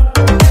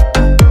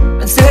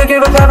 until I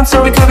gave up heaven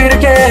so we could be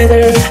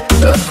together.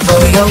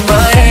 Oh, you're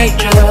my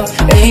angel,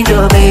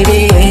 angel,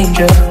 baby,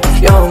 angel.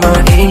 You're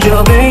my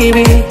angel,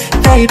 baby,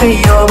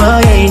 baby, you're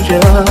my angel.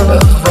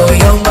 Oh,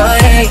 you're my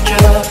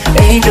angel,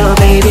 angel,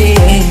 baby,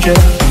 angel.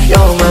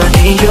 You're my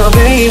angel,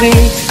 baby,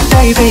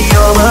 baby,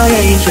 you're my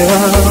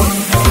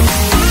angel.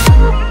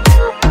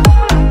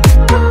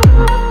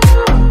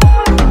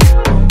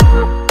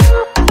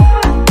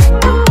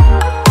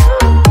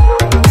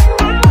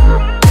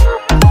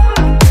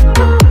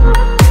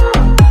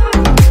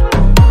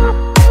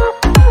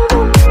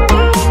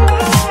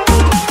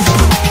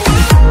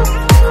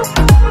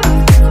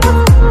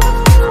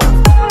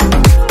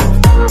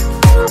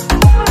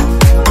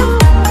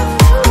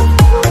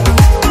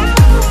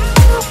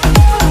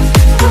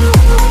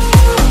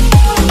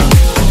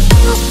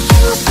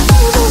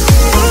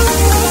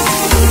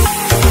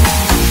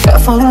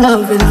 Fall in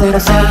love with a little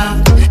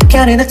sound,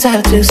 counting the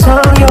tattoos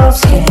on your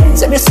skin.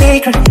 Send me a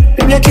secret,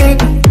 baby I keep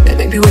it, and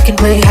maybe we can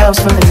play house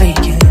for the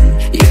weekend.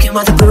 You came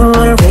out the blue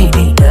on a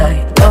rainy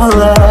night, no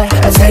lie.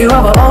 I tell you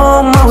how I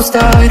almost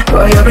died,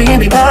 boy you're bringing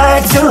me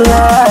back to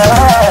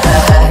life.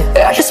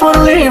 I just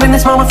wanna live in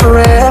this moment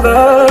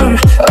forever.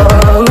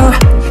 Oh,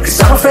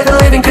 cause I'm afraid the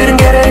living couldn't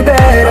get any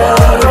better.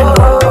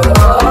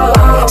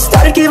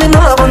 Started giving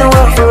up on the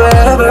world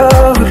forever.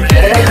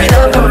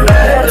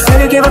 Till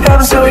you give up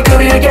heaven so we could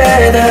be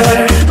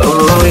together.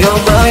 Oh,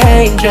 you're my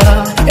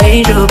angel,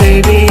 angel,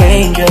 baby,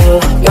 angel.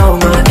 You're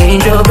my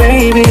angel,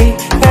 baby,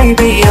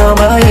 baby, you're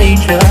my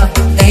angel,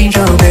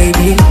 angel,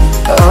 baby.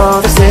 All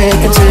the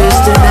second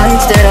twisted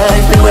nights that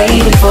I've been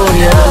waiting for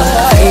you,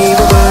 they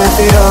were worth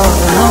it all.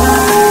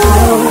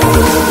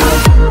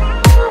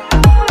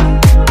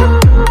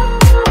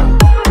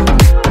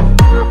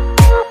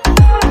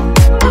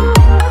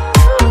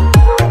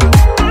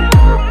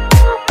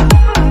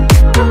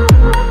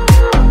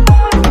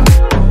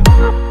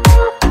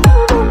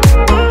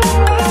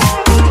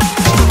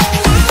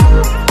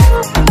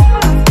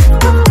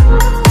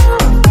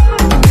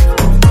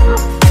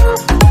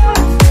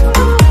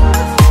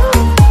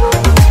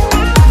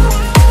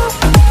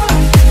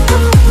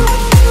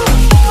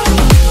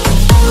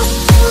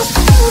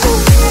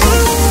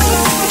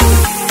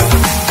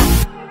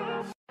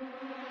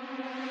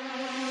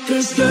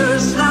 Cause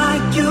girls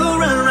like you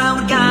run around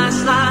with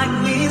guys like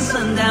me.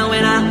 Sundown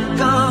when I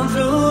come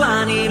through,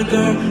 I need a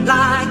girl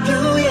like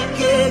you, yeah,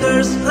 yeah.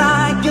 Girls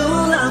like you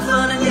love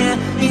fun and yeah,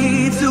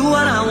 me do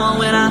what I want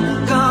when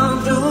I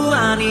come through.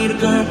 I need a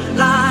girl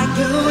like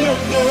you, yeah,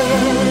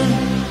 yeah.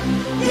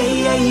 Yeah,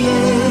 yeah,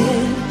 yeah,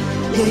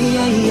 yeah,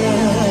 yeah,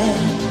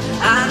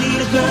 yeah. I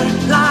need a girl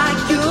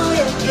like you,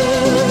 yeah, yeah.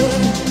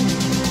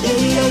 Yeah,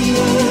 yeah,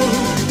 yeah,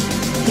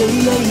 yeah,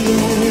 yeah,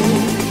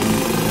 yeah.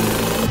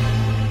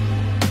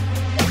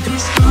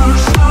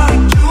 Girls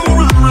like you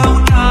run around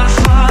with guys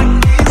like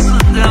me.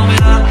 Sundown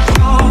when I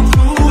come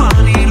through, I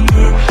need a girl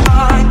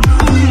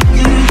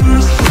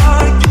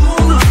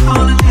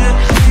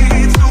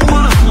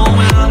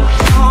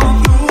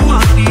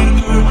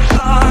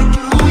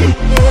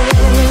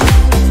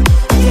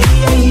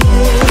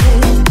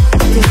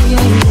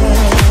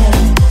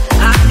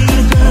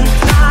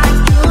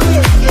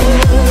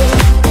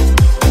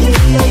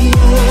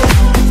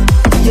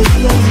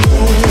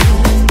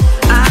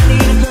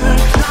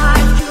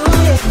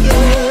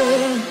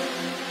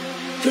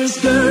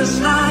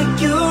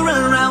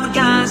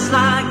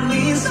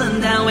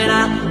sundown when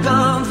I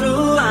come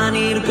through. I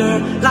need a girl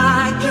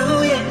like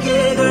you, yeah,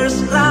 yeah.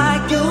 Girls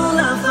like you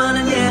love fun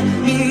and yeah,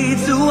 me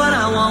too. What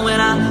I want when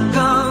I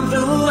come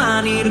through.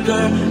 I need a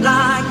girl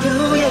like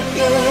you, yeah,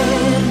 yeah.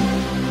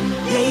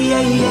 Yeah,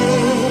 yeah, yeah.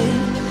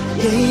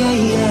 Yeah, yeah,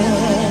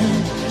 yeah.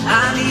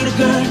 I need a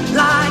girl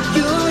like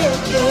you, yeah,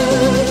 yeah.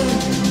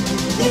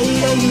 Yeah,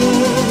 yeah,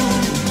 yeah.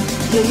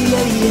 Yeah,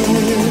 yeah,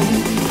 yeah.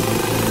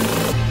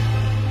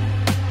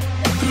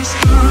 These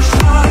girls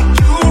like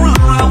you run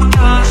around with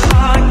guys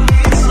like me.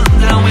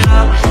 Sundown when I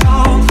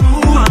come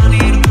through. I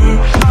need a girl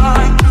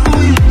like you,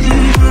 yeah,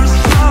 yeah. Girls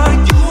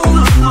like you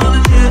love fun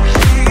and yeah,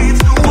 me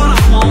too. What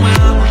I want when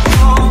I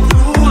come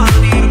through. I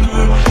need a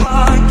girl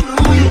like you,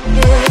 yeah,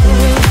 yeah.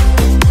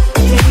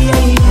 Yeah,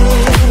 yeah, yeah.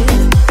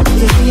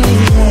 Yeah, yeah,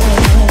 yeah.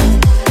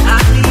 I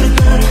need a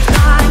girl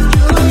like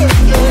you, yeah,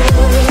 yeah.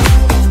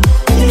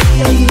 Yeah,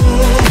 yeah, yeah.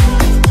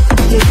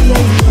 Yeah,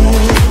 yeah, yeah.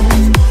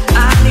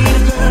 I need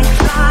a girl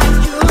like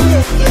you,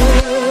 yeah, yeah.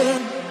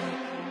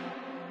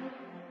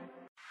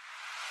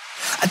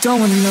 I don't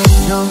wanna know,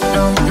 no,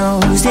 no, no,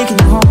 who's taking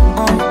you home,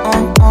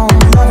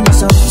 loving you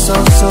so, so,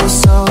 so,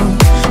 so.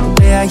 The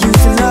way I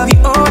used to love you,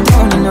 oh, don't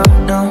wanna know,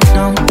 no,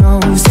 no, no,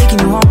 who's taking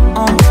you home,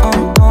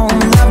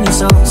 loving you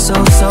so, so,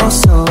 so,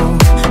 so.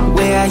 The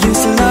way I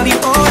used to love you,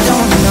 oh, don't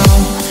wanna know.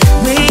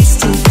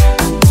 Wasted.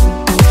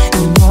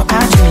 The more I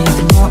drink,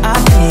 the more I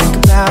think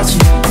about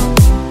you.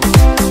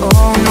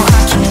 Oh no,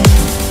 I can't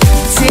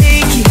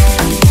take it.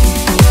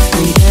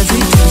 With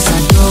every place I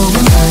go,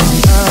 remind me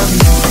of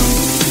you.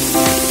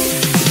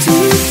 Do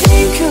you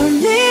think of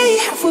me,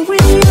 what we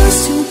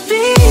used to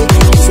be?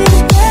 Is it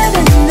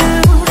better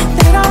now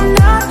that I'm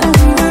not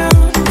around?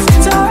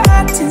 Things are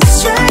acting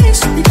strange,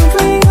 they don't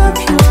bring up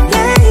your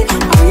name.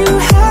 Are you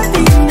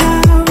happy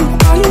now?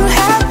 Are you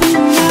happy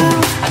now?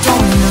 I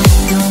don't know,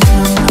 no,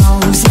 no, no,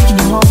 who's taking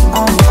you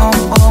home,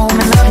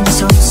 and loving you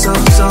so, so,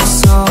 so,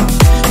 so.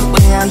 The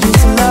way I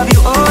used to love you,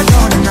 oh,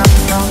 don't know,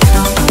 no,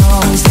 no, no,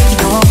 who's taking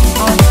you home,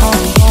 and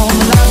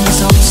loving you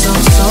so, so,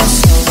 so,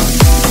 so.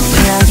 The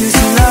way I used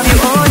to love you,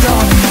 oh,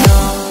 don't know.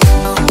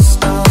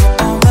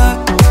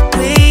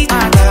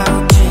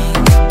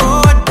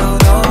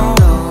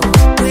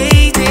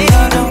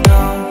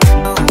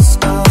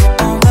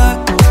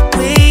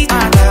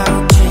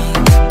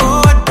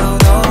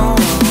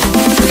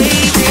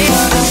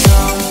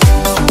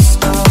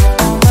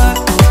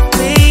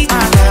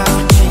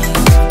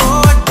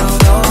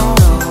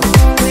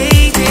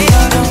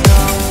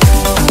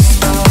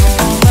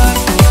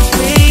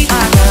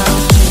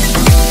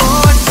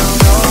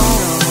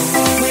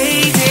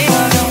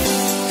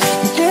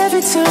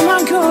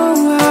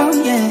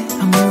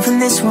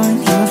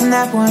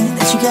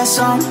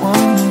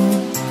 Someone new.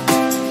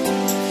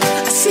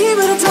 I see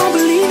but I don't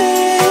believe it.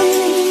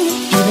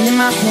 Even in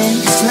my head,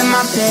 still in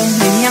my bed.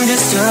 Maybe I'm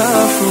just a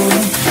fool.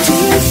 Do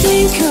you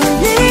think of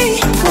me,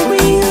 what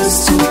we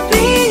used to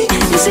be?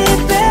 Is it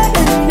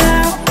better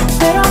now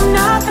that I'm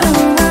not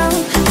around?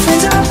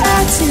 Friends are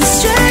acting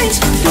strange,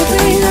 they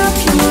bring up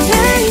your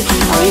name.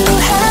 Are you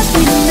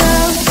happy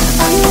now?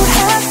 Are you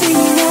happy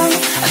now?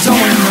 I don't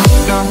wanna know,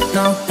 no,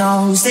 no, no,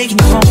 who's taking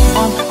you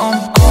home,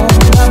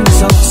 love me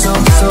so, so,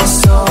 so,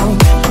 so.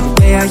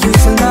 I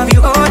used to love you,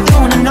 oh, I don't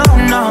wanna know,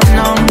 no,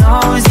 no, no.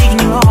 It's taking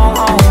you home,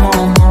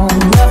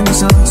 loving you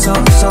so, so,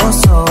 so,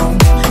 so.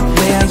 The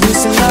way I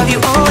used to love you,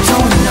 oh, I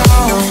don't wanna know,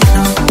 no,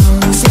 no.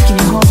 It's taking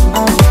you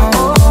home,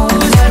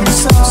 loving you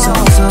so, so,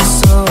 so,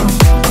 so.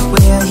 The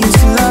way I used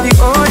to love you,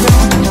 oh, I don't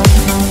wanna know,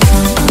 no, no.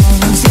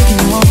 It's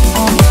taking you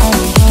home, loving you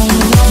so,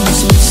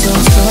 so,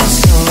 so,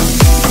 so.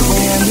 The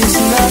way I used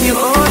to love you,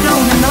 oh, I don't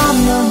wanna know,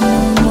 no,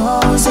 no,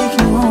 no. It's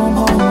taking you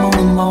home,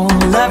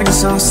 loving you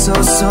so, so,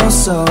 so,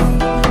 so.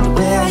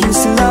 I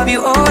used to love you,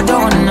 oh,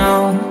 don't wanna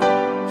know.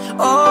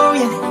 Oh,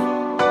 yeah.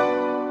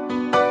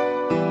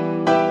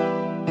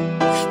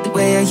 The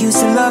way I used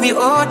to love you,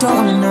 oh, don't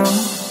wanna know.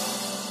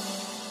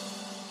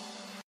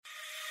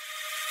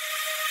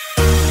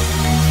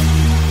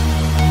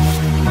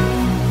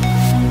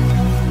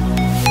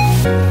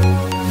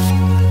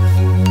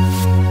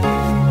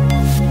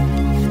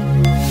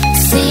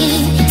 Sí,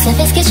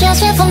 sabes que ya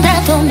llevo un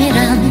rato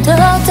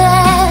mirándote.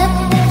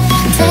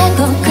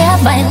 Tengo que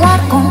bailar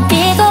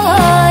contigo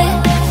hoy.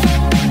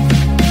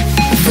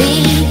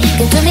 Vi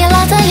que tu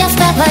mirada ya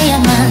estaba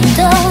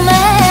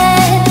llamándome.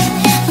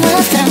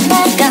 Muéstrame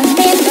el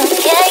camino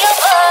que yo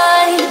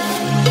voy.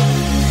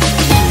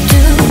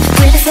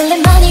 Tú eres el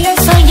imán y yo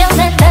soy el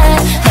metal.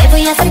 Me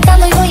voy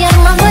acercando y voy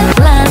armando el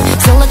plan.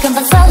 Solo que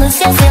avanzando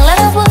se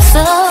acelera el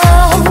pulso.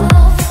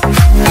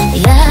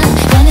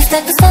 Ya me está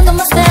gustando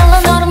más de lo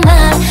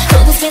normal.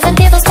 Todos mis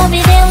sentidos están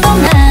pidiendo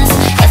más.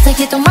 Hasta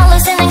que tomarlo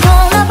sin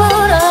ningún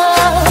apuro.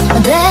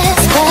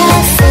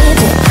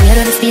 Despacito,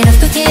 quiero respirar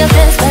tu tío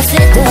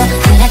despacito.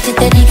 Deja que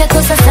te diga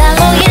cosas al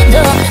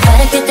oído,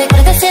 para que te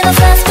acuerdes si no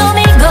estás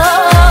conmigo.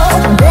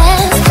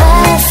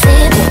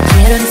 Despacito,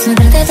 quiero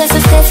desnudarte de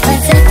esos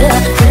despacito.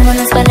 Firmo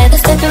las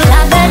paredes de tu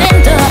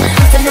laberinto,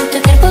 hacer de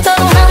tu cuerpo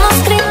todo un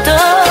manuscrito.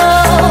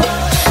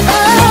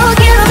 Oh,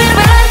 quiero ver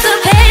bailarte,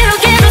 pero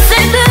quiero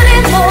ser tu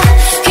ritmo.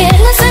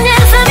 Quiero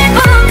enseñar a mi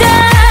cuerpo.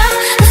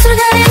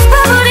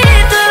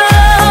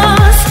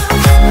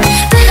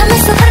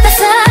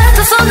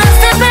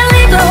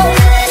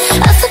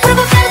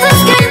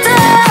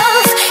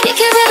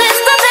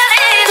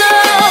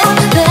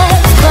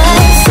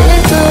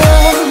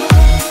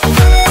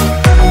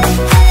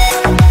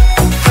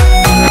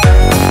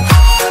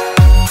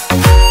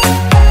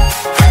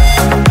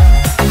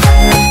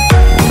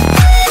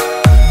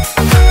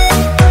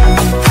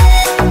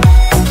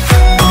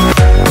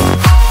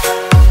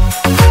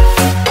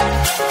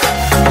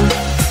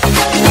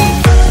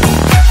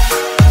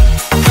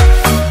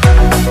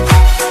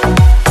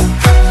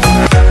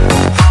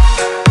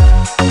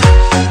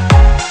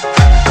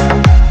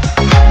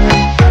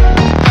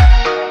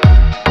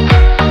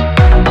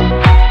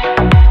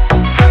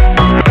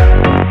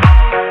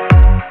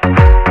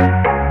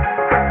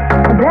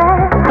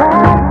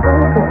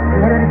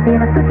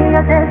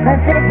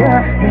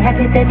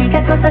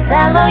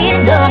 al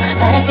oído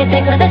para que te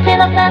acuerdes si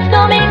no estás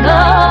conmigo.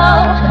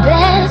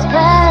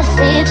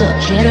 Despacito,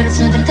 quiero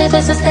desnudarte de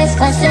esos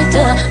despacito,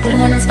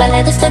 pulmones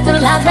paredes de tu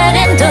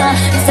laberinto,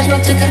 estás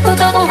en tu cuerpo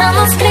todo un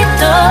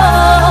manuscrito.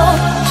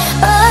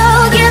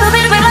 Oh, quiero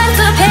ver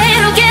bailando,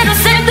 pero quiero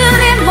ser tu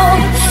ritmo,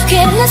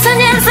 quiero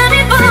enseñarte a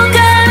mi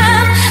boca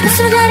los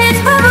lugares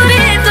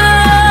favoritos.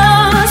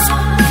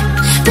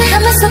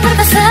 Déjame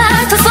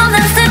superpasar tus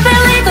zonas de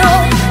peligro,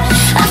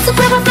 haz tu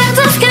prueba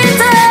de tus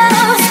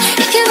gritos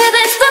y que me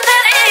des tu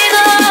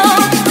querido.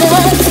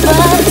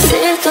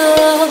 Despacito.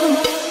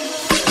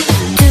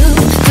 Tú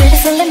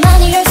eres el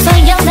imán y yo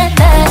soy el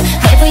metal.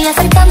 Me voy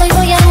acercando y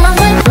voy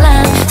armando el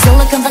plan.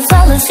 Solo con tan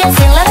solo si es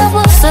el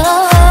abuso.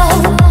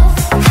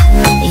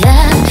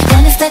 Ya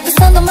me está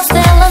gustando más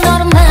de lo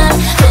normal.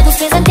 Todos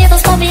mis sentidos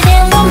están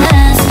pidiendo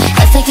más.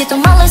 Hasta que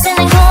tomarlo sin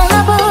ningún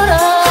apuro.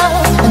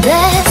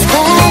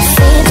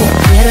 Despacito,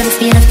 quiero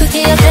respirar tu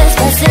día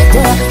despacito.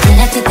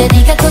 Deja que te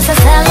diga cosas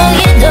al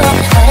oído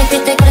para que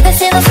te acuerdes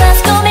si no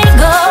estás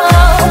conmigo.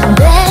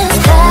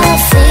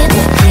 Despacito,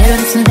 quiero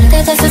desnudarte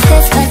de esos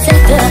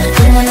despacito,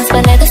 firmo las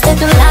paredes de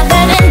tu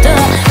laberinto,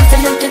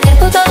 hacerlo en tu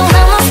cuerpo todo un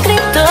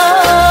manuscrito.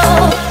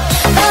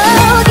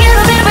 Oh,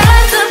 quiero ver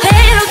bailando,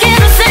 pero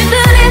quiero ser tu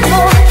ritmo,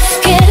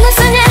 quiero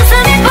enseñarte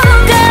a mi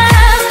boca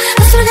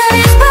los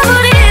lugares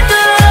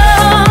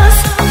favoritos.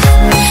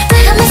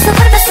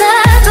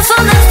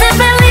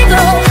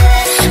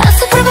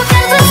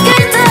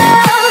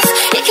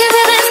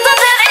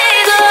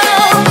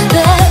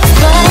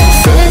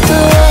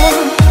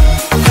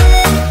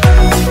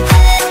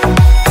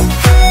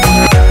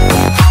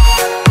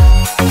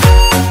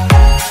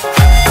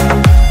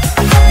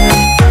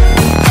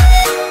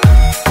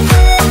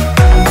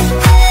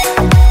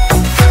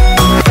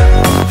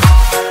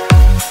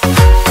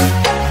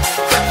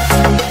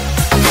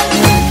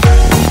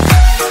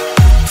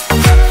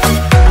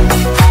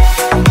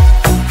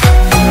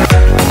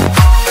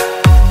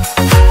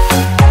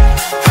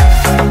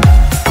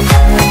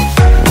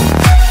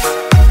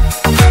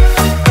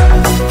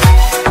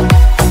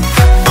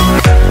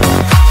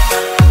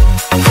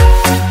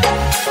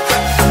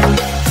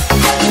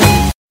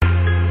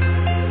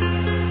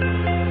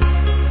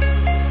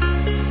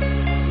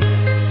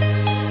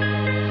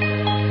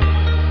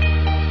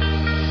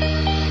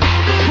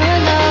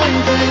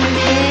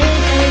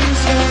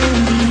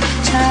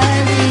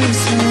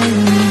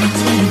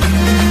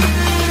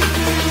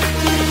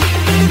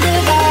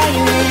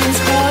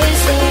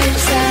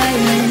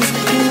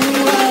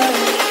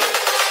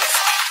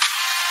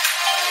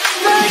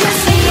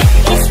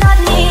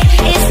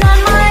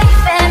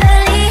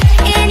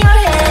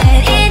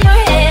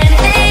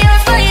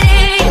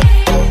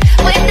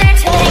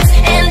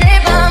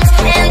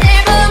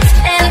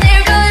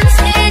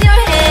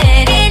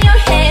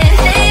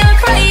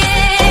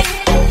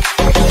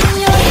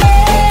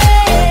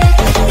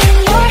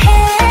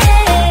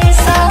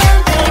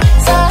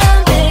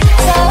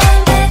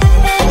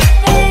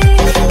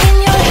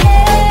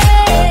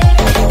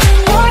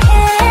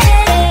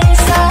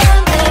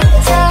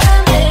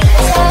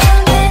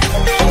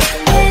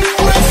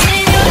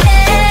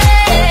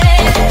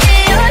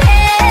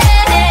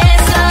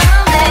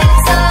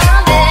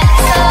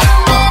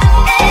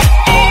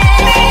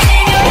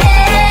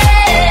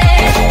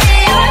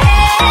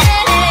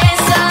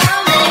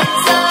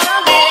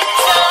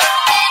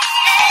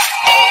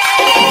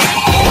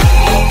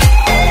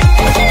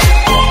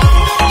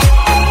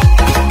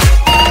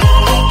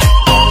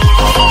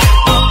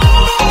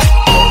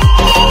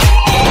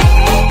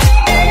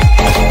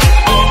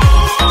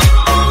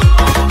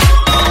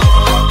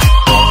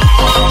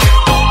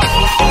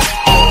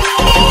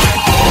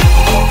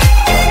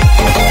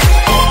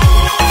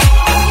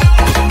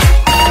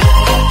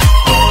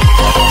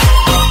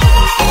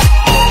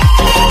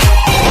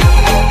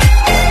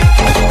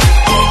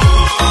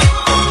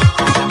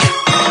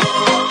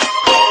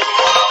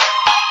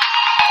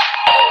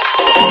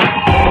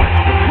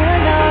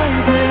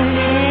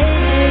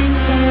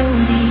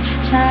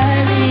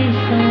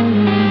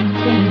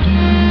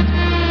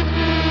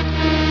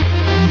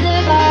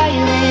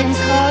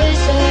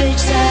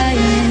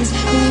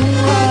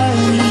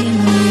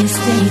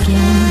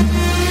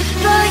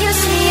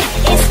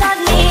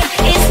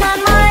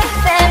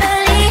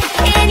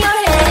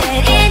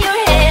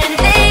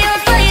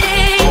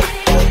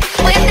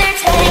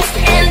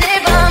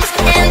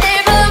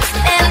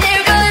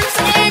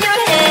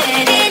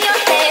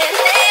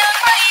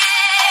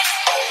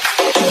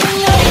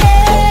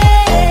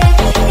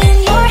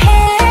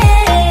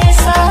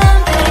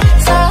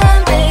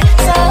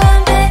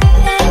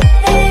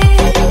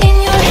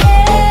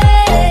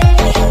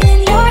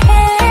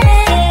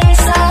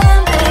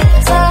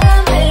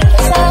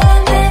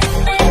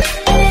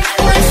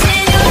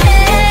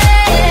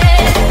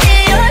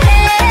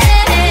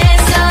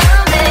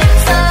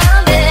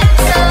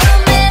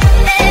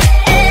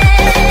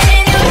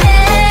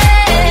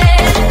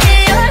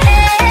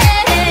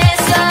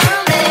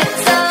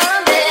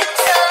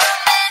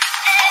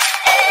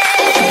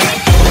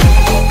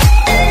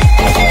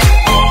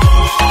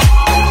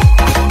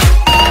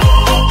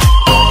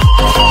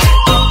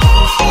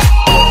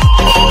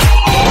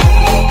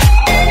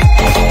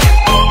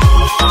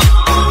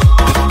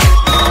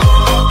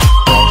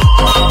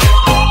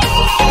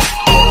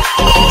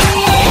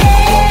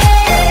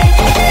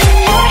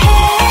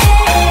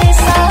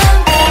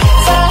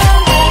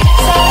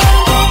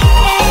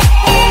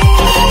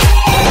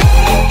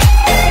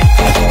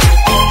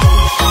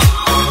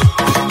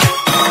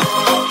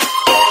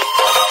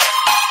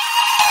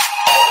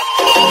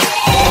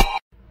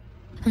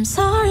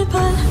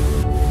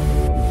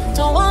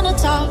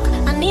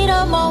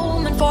 a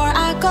moment before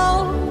I go.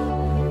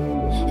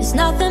 It's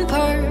nothing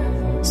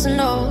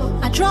personal.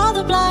 I draw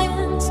the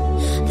blinds.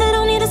 They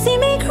don't need to see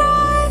me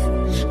cry,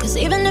 'cause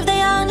even if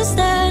they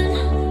understand,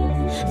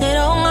 they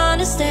don't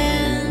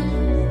understand.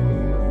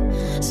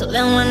 So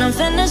then when I'm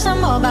finished,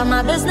 I'm all about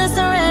my business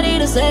and ready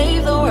to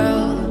save the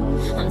world.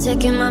 I'm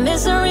taking my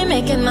misery,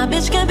 making my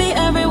bitch can be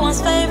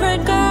everyone's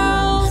favorite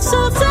girl. So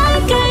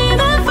take aim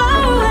and far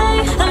away.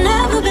 I've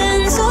never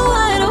been so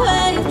wide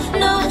awake.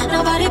 No,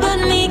 nobody but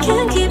me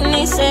can keep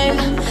me safe.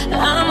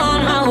 I'm on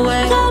my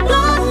way. The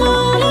blood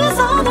moon is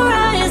on the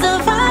rise, the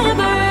fire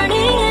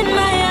burning in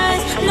my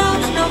eyes. No,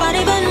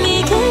 nobody but me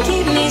can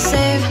keep me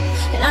safe,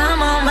 and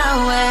I'm on my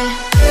way.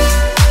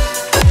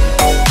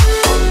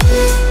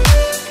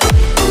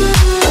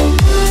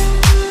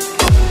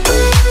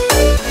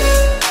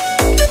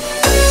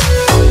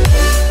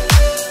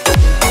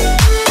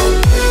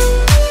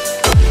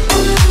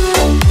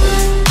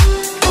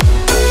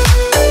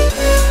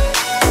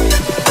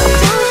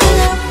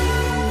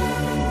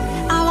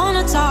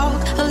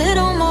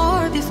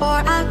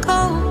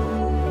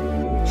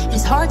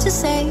 Hard to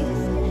say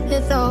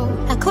it though.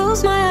 I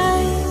close my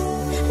eyes,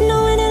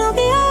 knowing it'll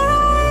be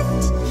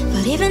alright.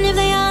 But even if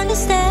they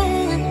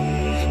understand,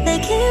 they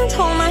can't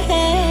hold my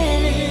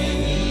hand.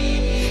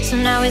 So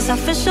now it's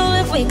official.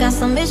 If we got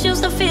some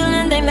issues, the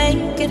feeling they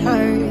make it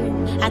hurt.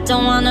 I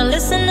don't wanna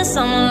listen to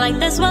someone like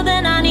this. Well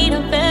then I need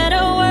a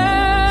better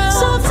world.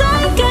 So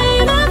take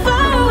aim and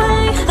far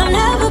away. I've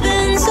never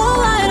been so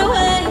wide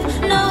awake.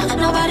 No,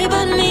 nobody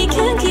but me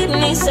can keep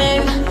me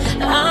safe.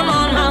 I'm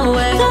on my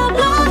way. The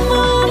blood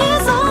moon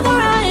is on the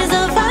rise,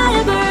 the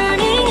fire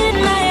burning in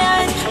my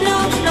eyes. No,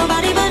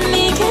 nobody but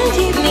me can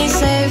keep me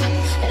safe,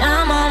 and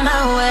I'm on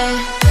my way.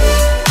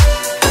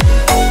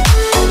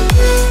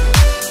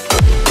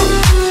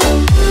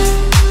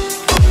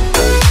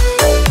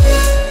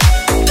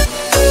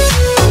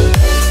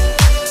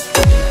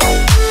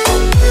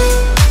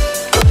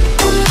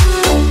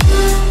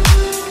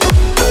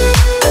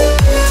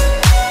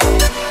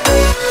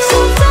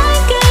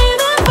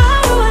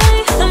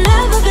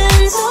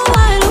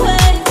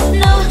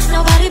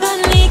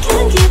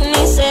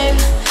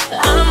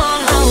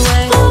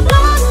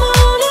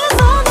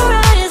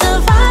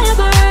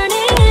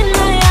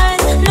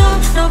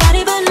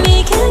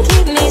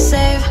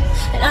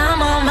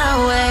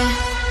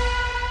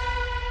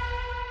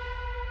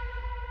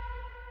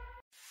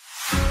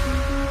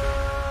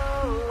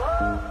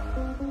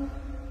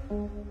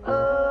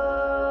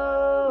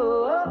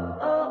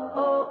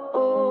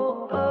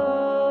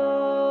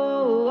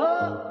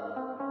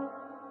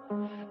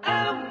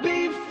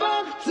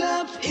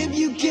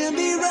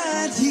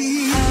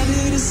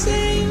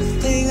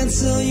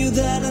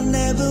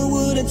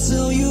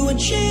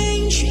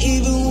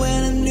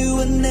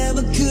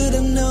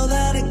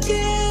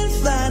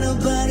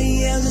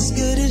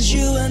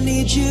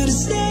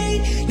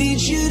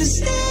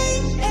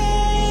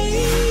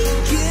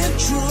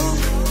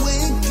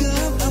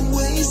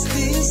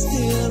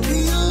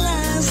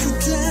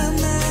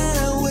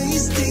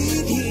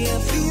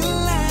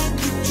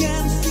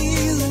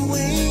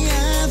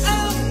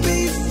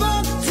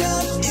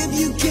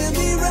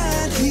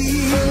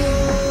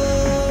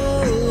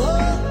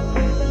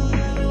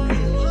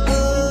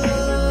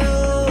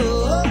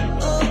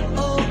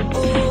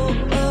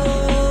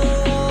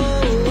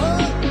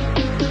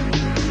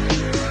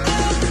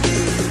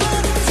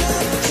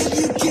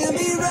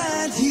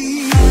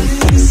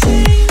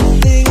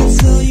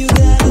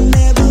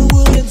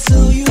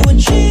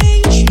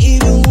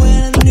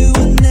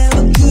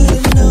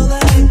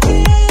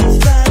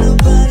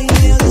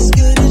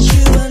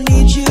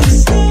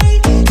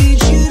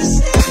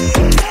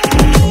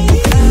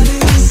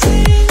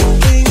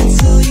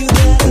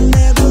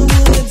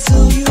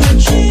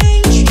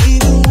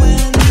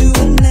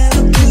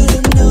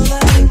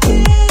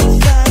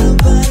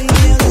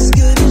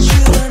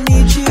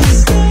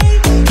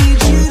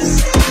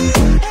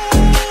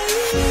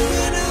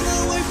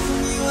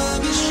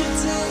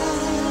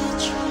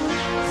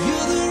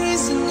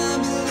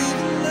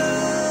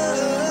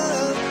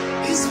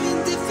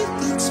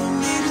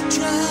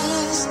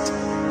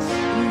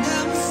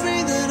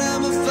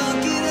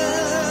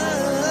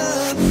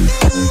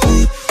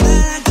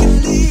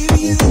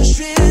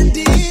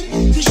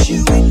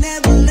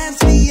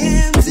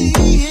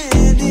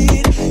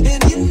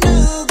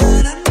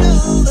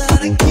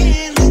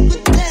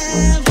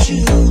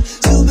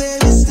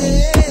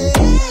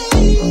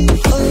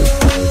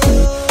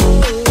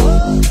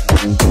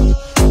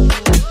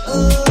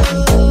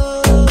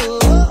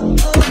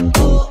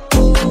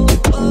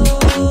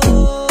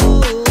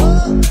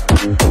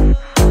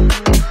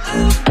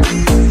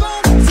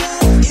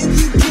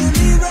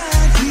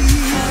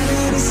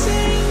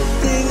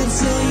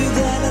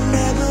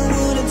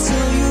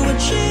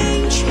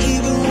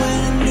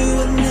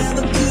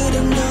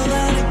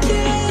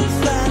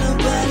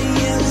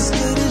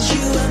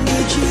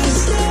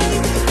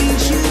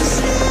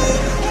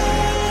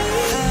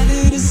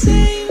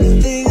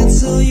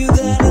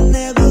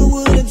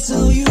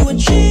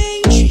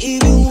 change,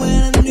 even when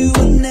I knew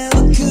I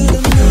never could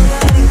have.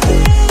 Nobody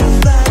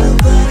can find a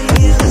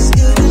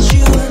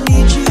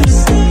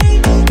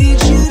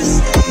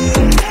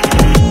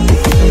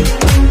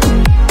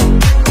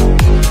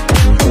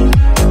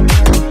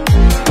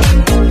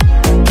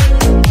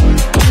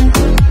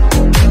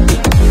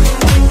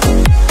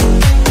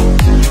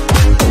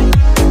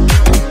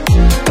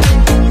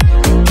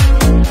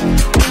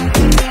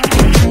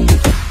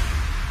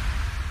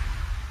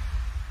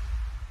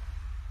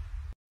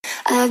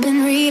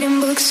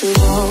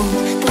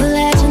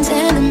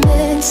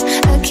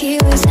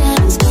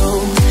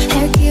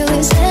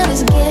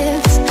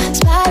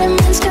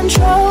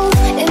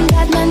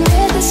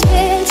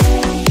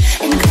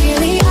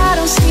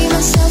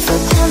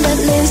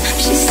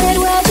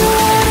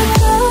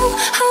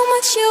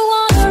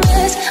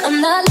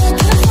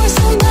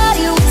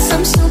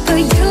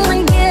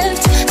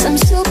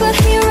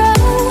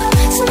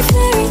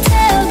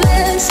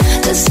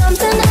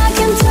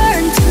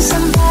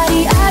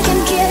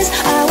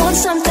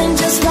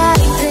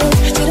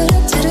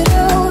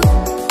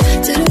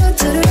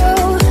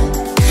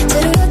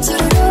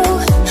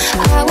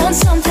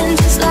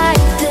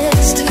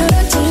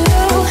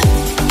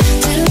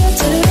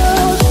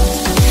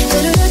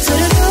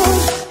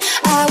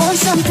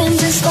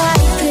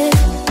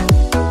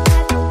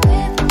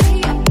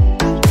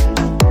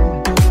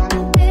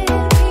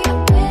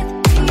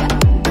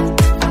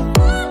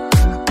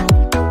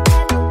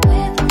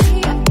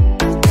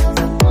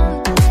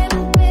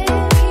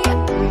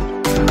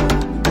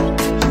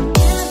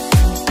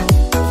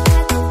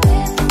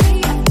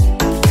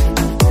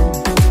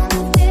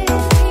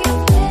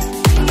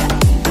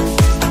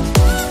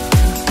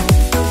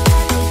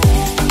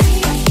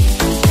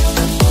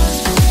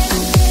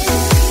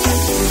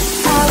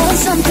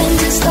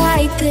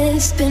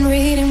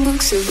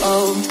books of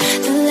old,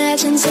 the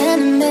legends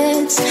and the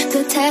myths,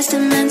 the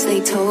testaments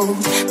they told,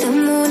 the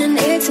moon and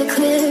its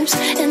eclipse,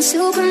 and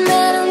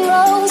Superman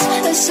unrolls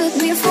the suit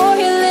before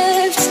he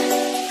lived.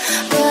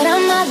 But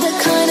I'm not the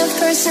kind of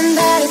person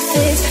that it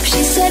fits.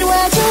 She said,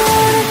 where'd you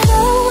wanna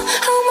go?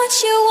 How much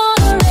you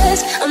wanna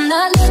risk? I'm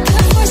not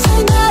looking for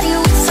somebody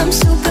with some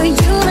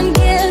superhuman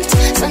gift,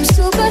 some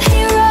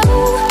superhero,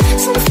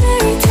 some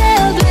fairy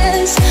tale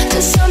bliss,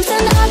 just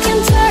something I can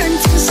turn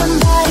to,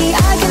 somebody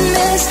I can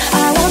miss.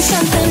 I want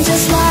something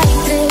just like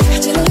this.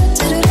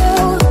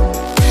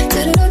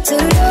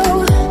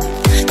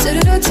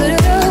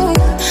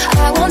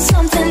 I want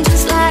something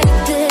just like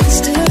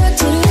this.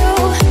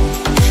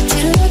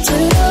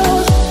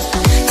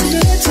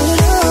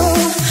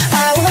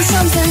 I want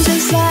something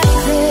just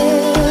like this.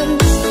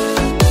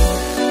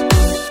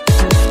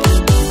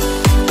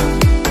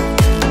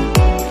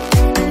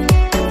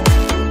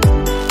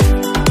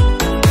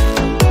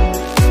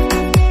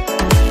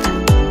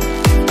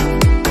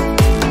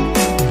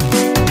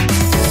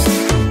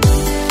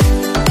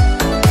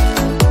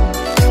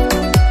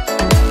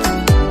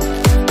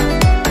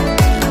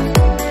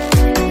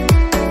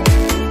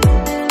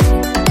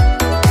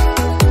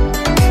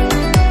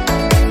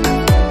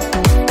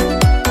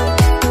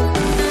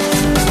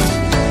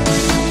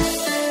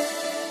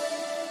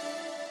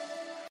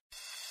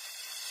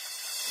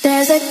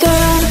 There's a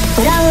girl,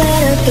 but I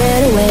let her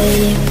get away.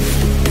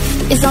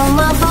 It's all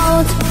my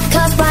fault,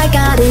 cause pride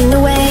got in the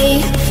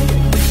way.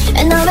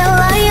 And I'd be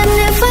lying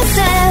if I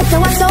said that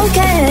was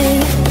okay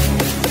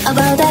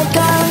about that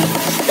girl,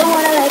 the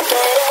one I let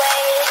get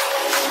away.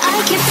 I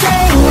keep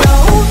saying no,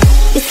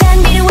 this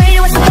can't be the way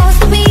it was supposed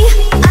to be.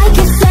 I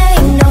keep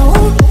saying no,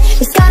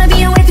 there's gotta be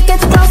a way to get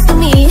too close to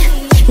me.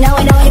 Now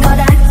I know you got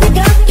that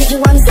figure, if you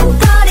want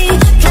somebody,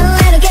 can't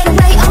let her get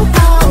away, oh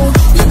no.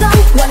 You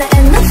don't wanna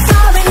end up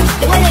sorry,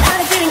 the way that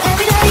I'm feeling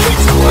every day.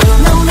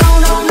 No, no,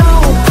 no, no,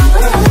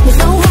 there's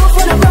no hope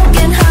for the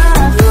broken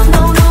heart.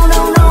 No, no,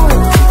 no, no,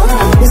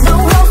 there's no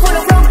hope for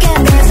the broken.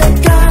 There's a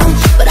girl,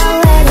 but I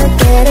let her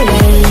get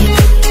away.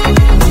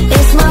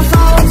 It's my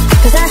fault,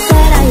 cause I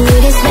said I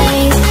needed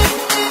space.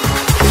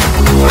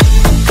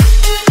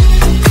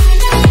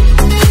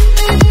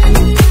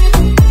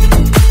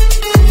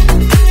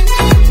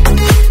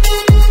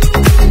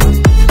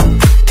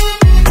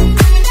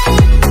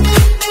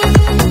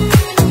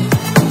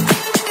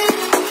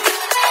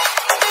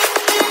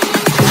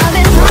 I've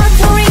been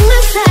torturing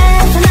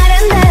myself night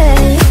and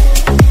day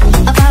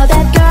about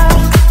that girl,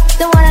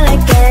 the one I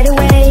let get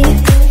away.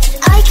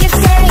 I keep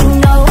saying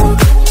no,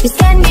 this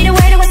can't be the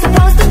way that was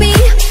supposed to be.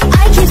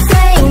 I keep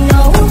saying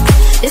no,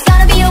 there's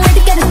gotta be a way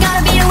to get, there's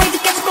gotta be a way to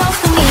get too close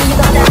to me. You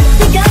gotta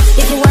pick up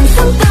if you want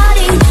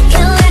somebody,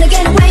 can't let her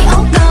get away,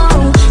 oh no.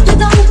 You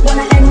don't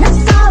wanna end up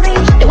sorry,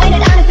 the way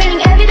that I'm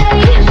feeling every day.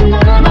 No,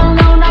 no,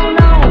 no, no,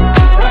 no,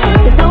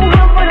 there's no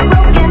hope for the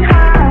broken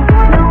heart.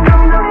 No,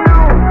 no, no,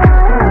 no,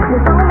 there's no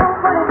hope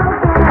for the broken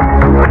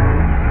heart.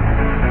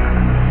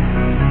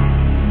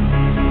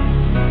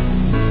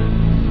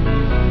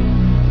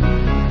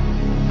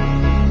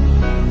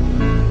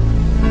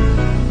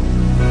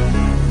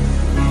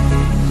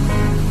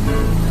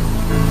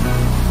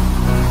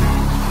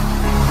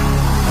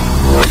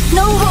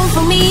 No home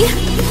for me,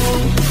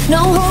 no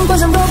home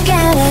cause I'm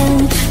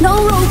broken, no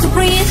room to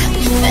breathe,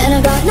 and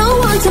I got no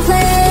one to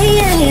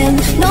blame.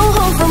 No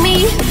home for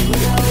me,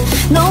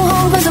 no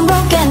home cause I'm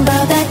broken,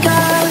 but that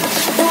girl,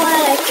 the one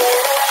I let get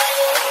away.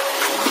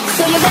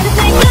 So you better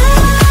say no,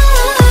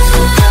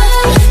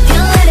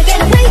 can't let it get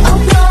away, oh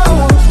no.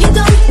 You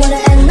don't wanna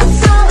end up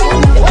sorry,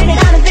 the way that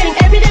I'm feeling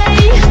every day.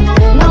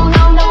 No,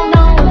 no, no,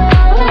 no,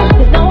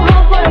 there's no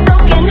hope for the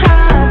broken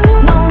heart.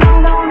 No, no,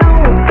 no, no,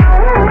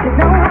 there's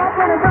no hope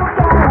for the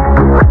broken heart.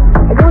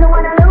 You don't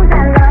wanna lose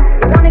that love,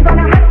 it's only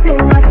gonna hurt too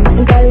much,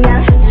 girl,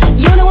 yeah.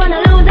 You don't wanna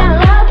lose that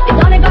love, it's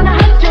only gonna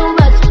hurt too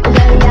much,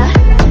 girl, yeah.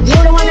 You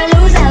don't wanna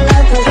lose that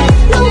love, cause there's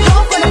no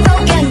hope for the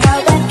broken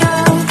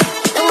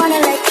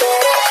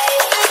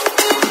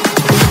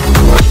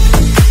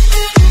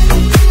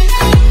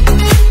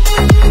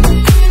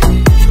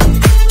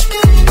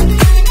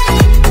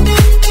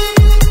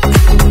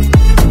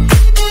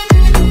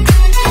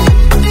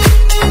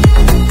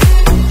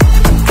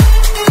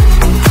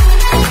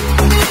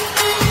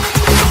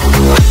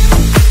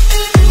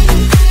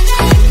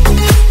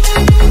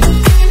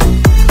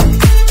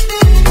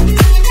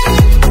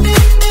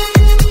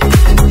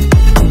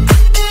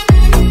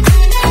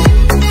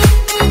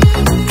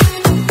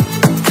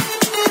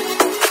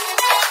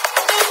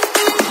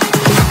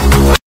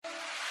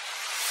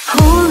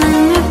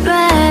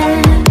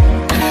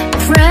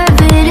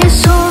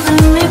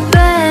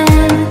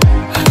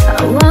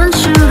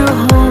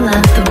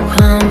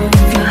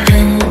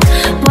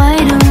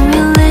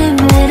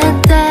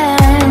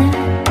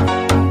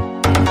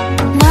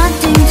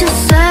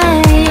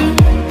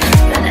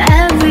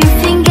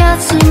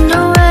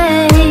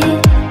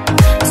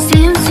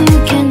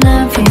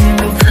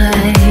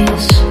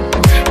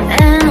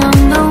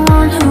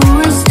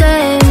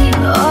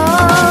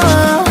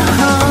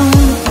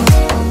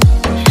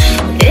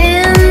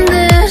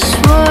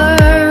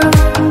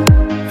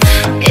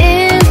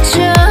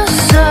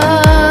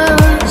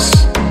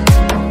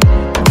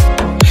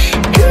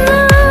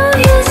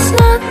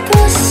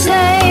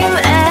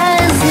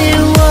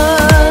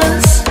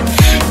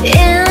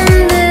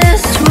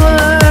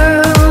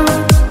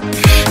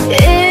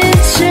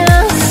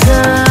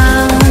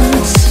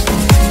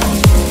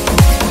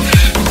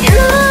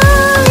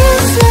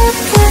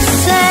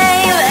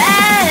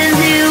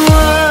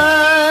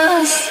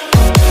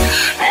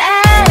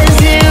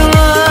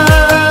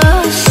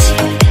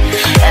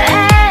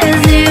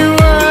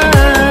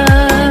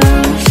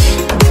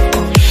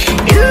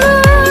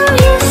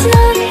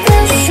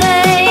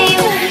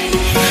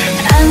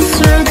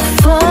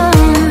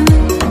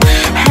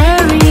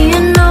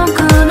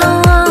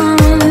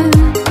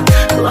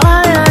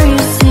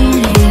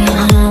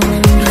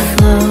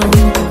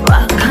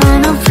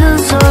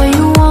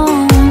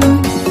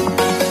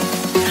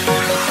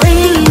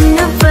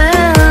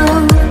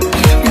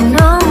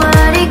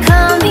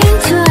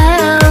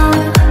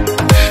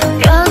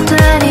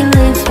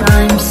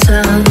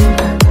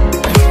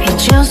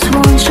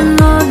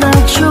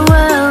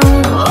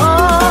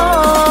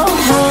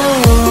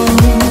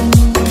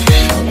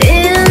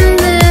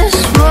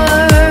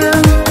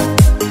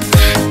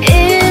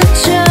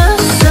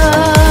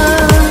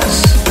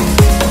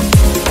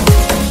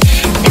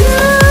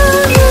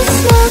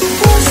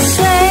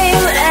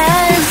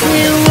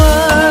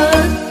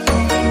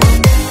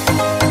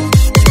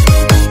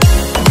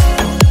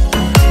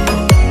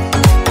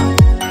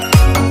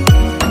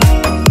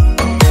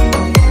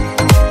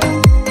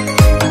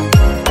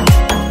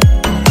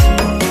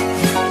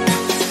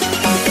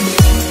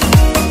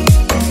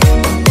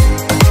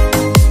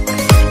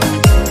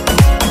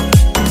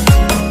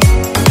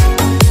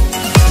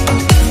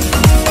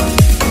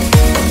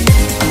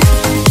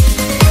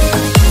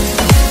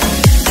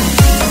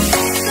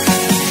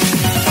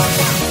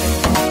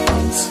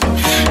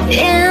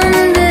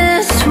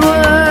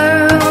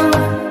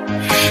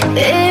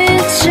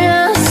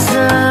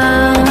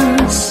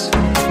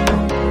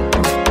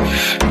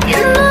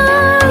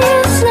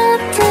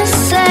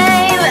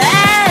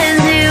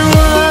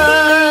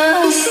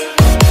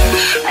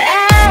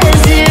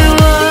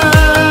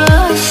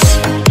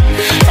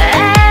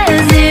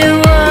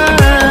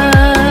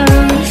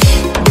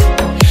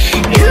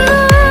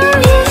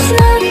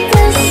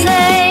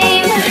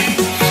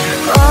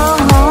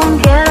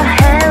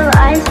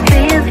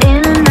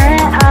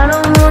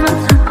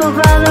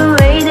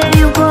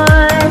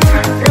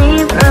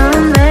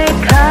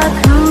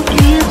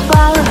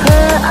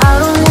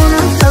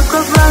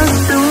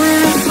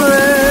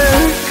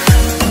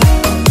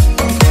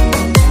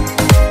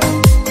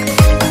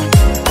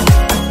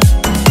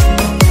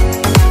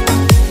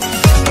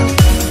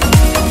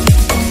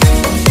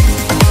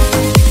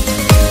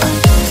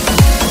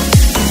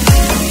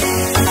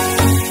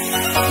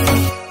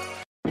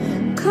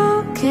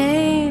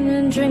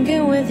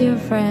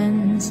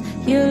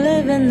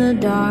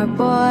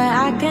boy,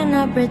 I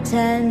cannot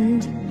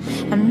pretend.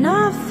 I'm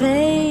not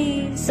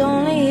fake,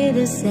 only here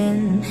to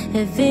sin.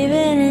 If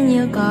even in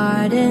your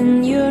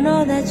garden, you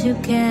know that you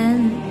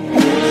can.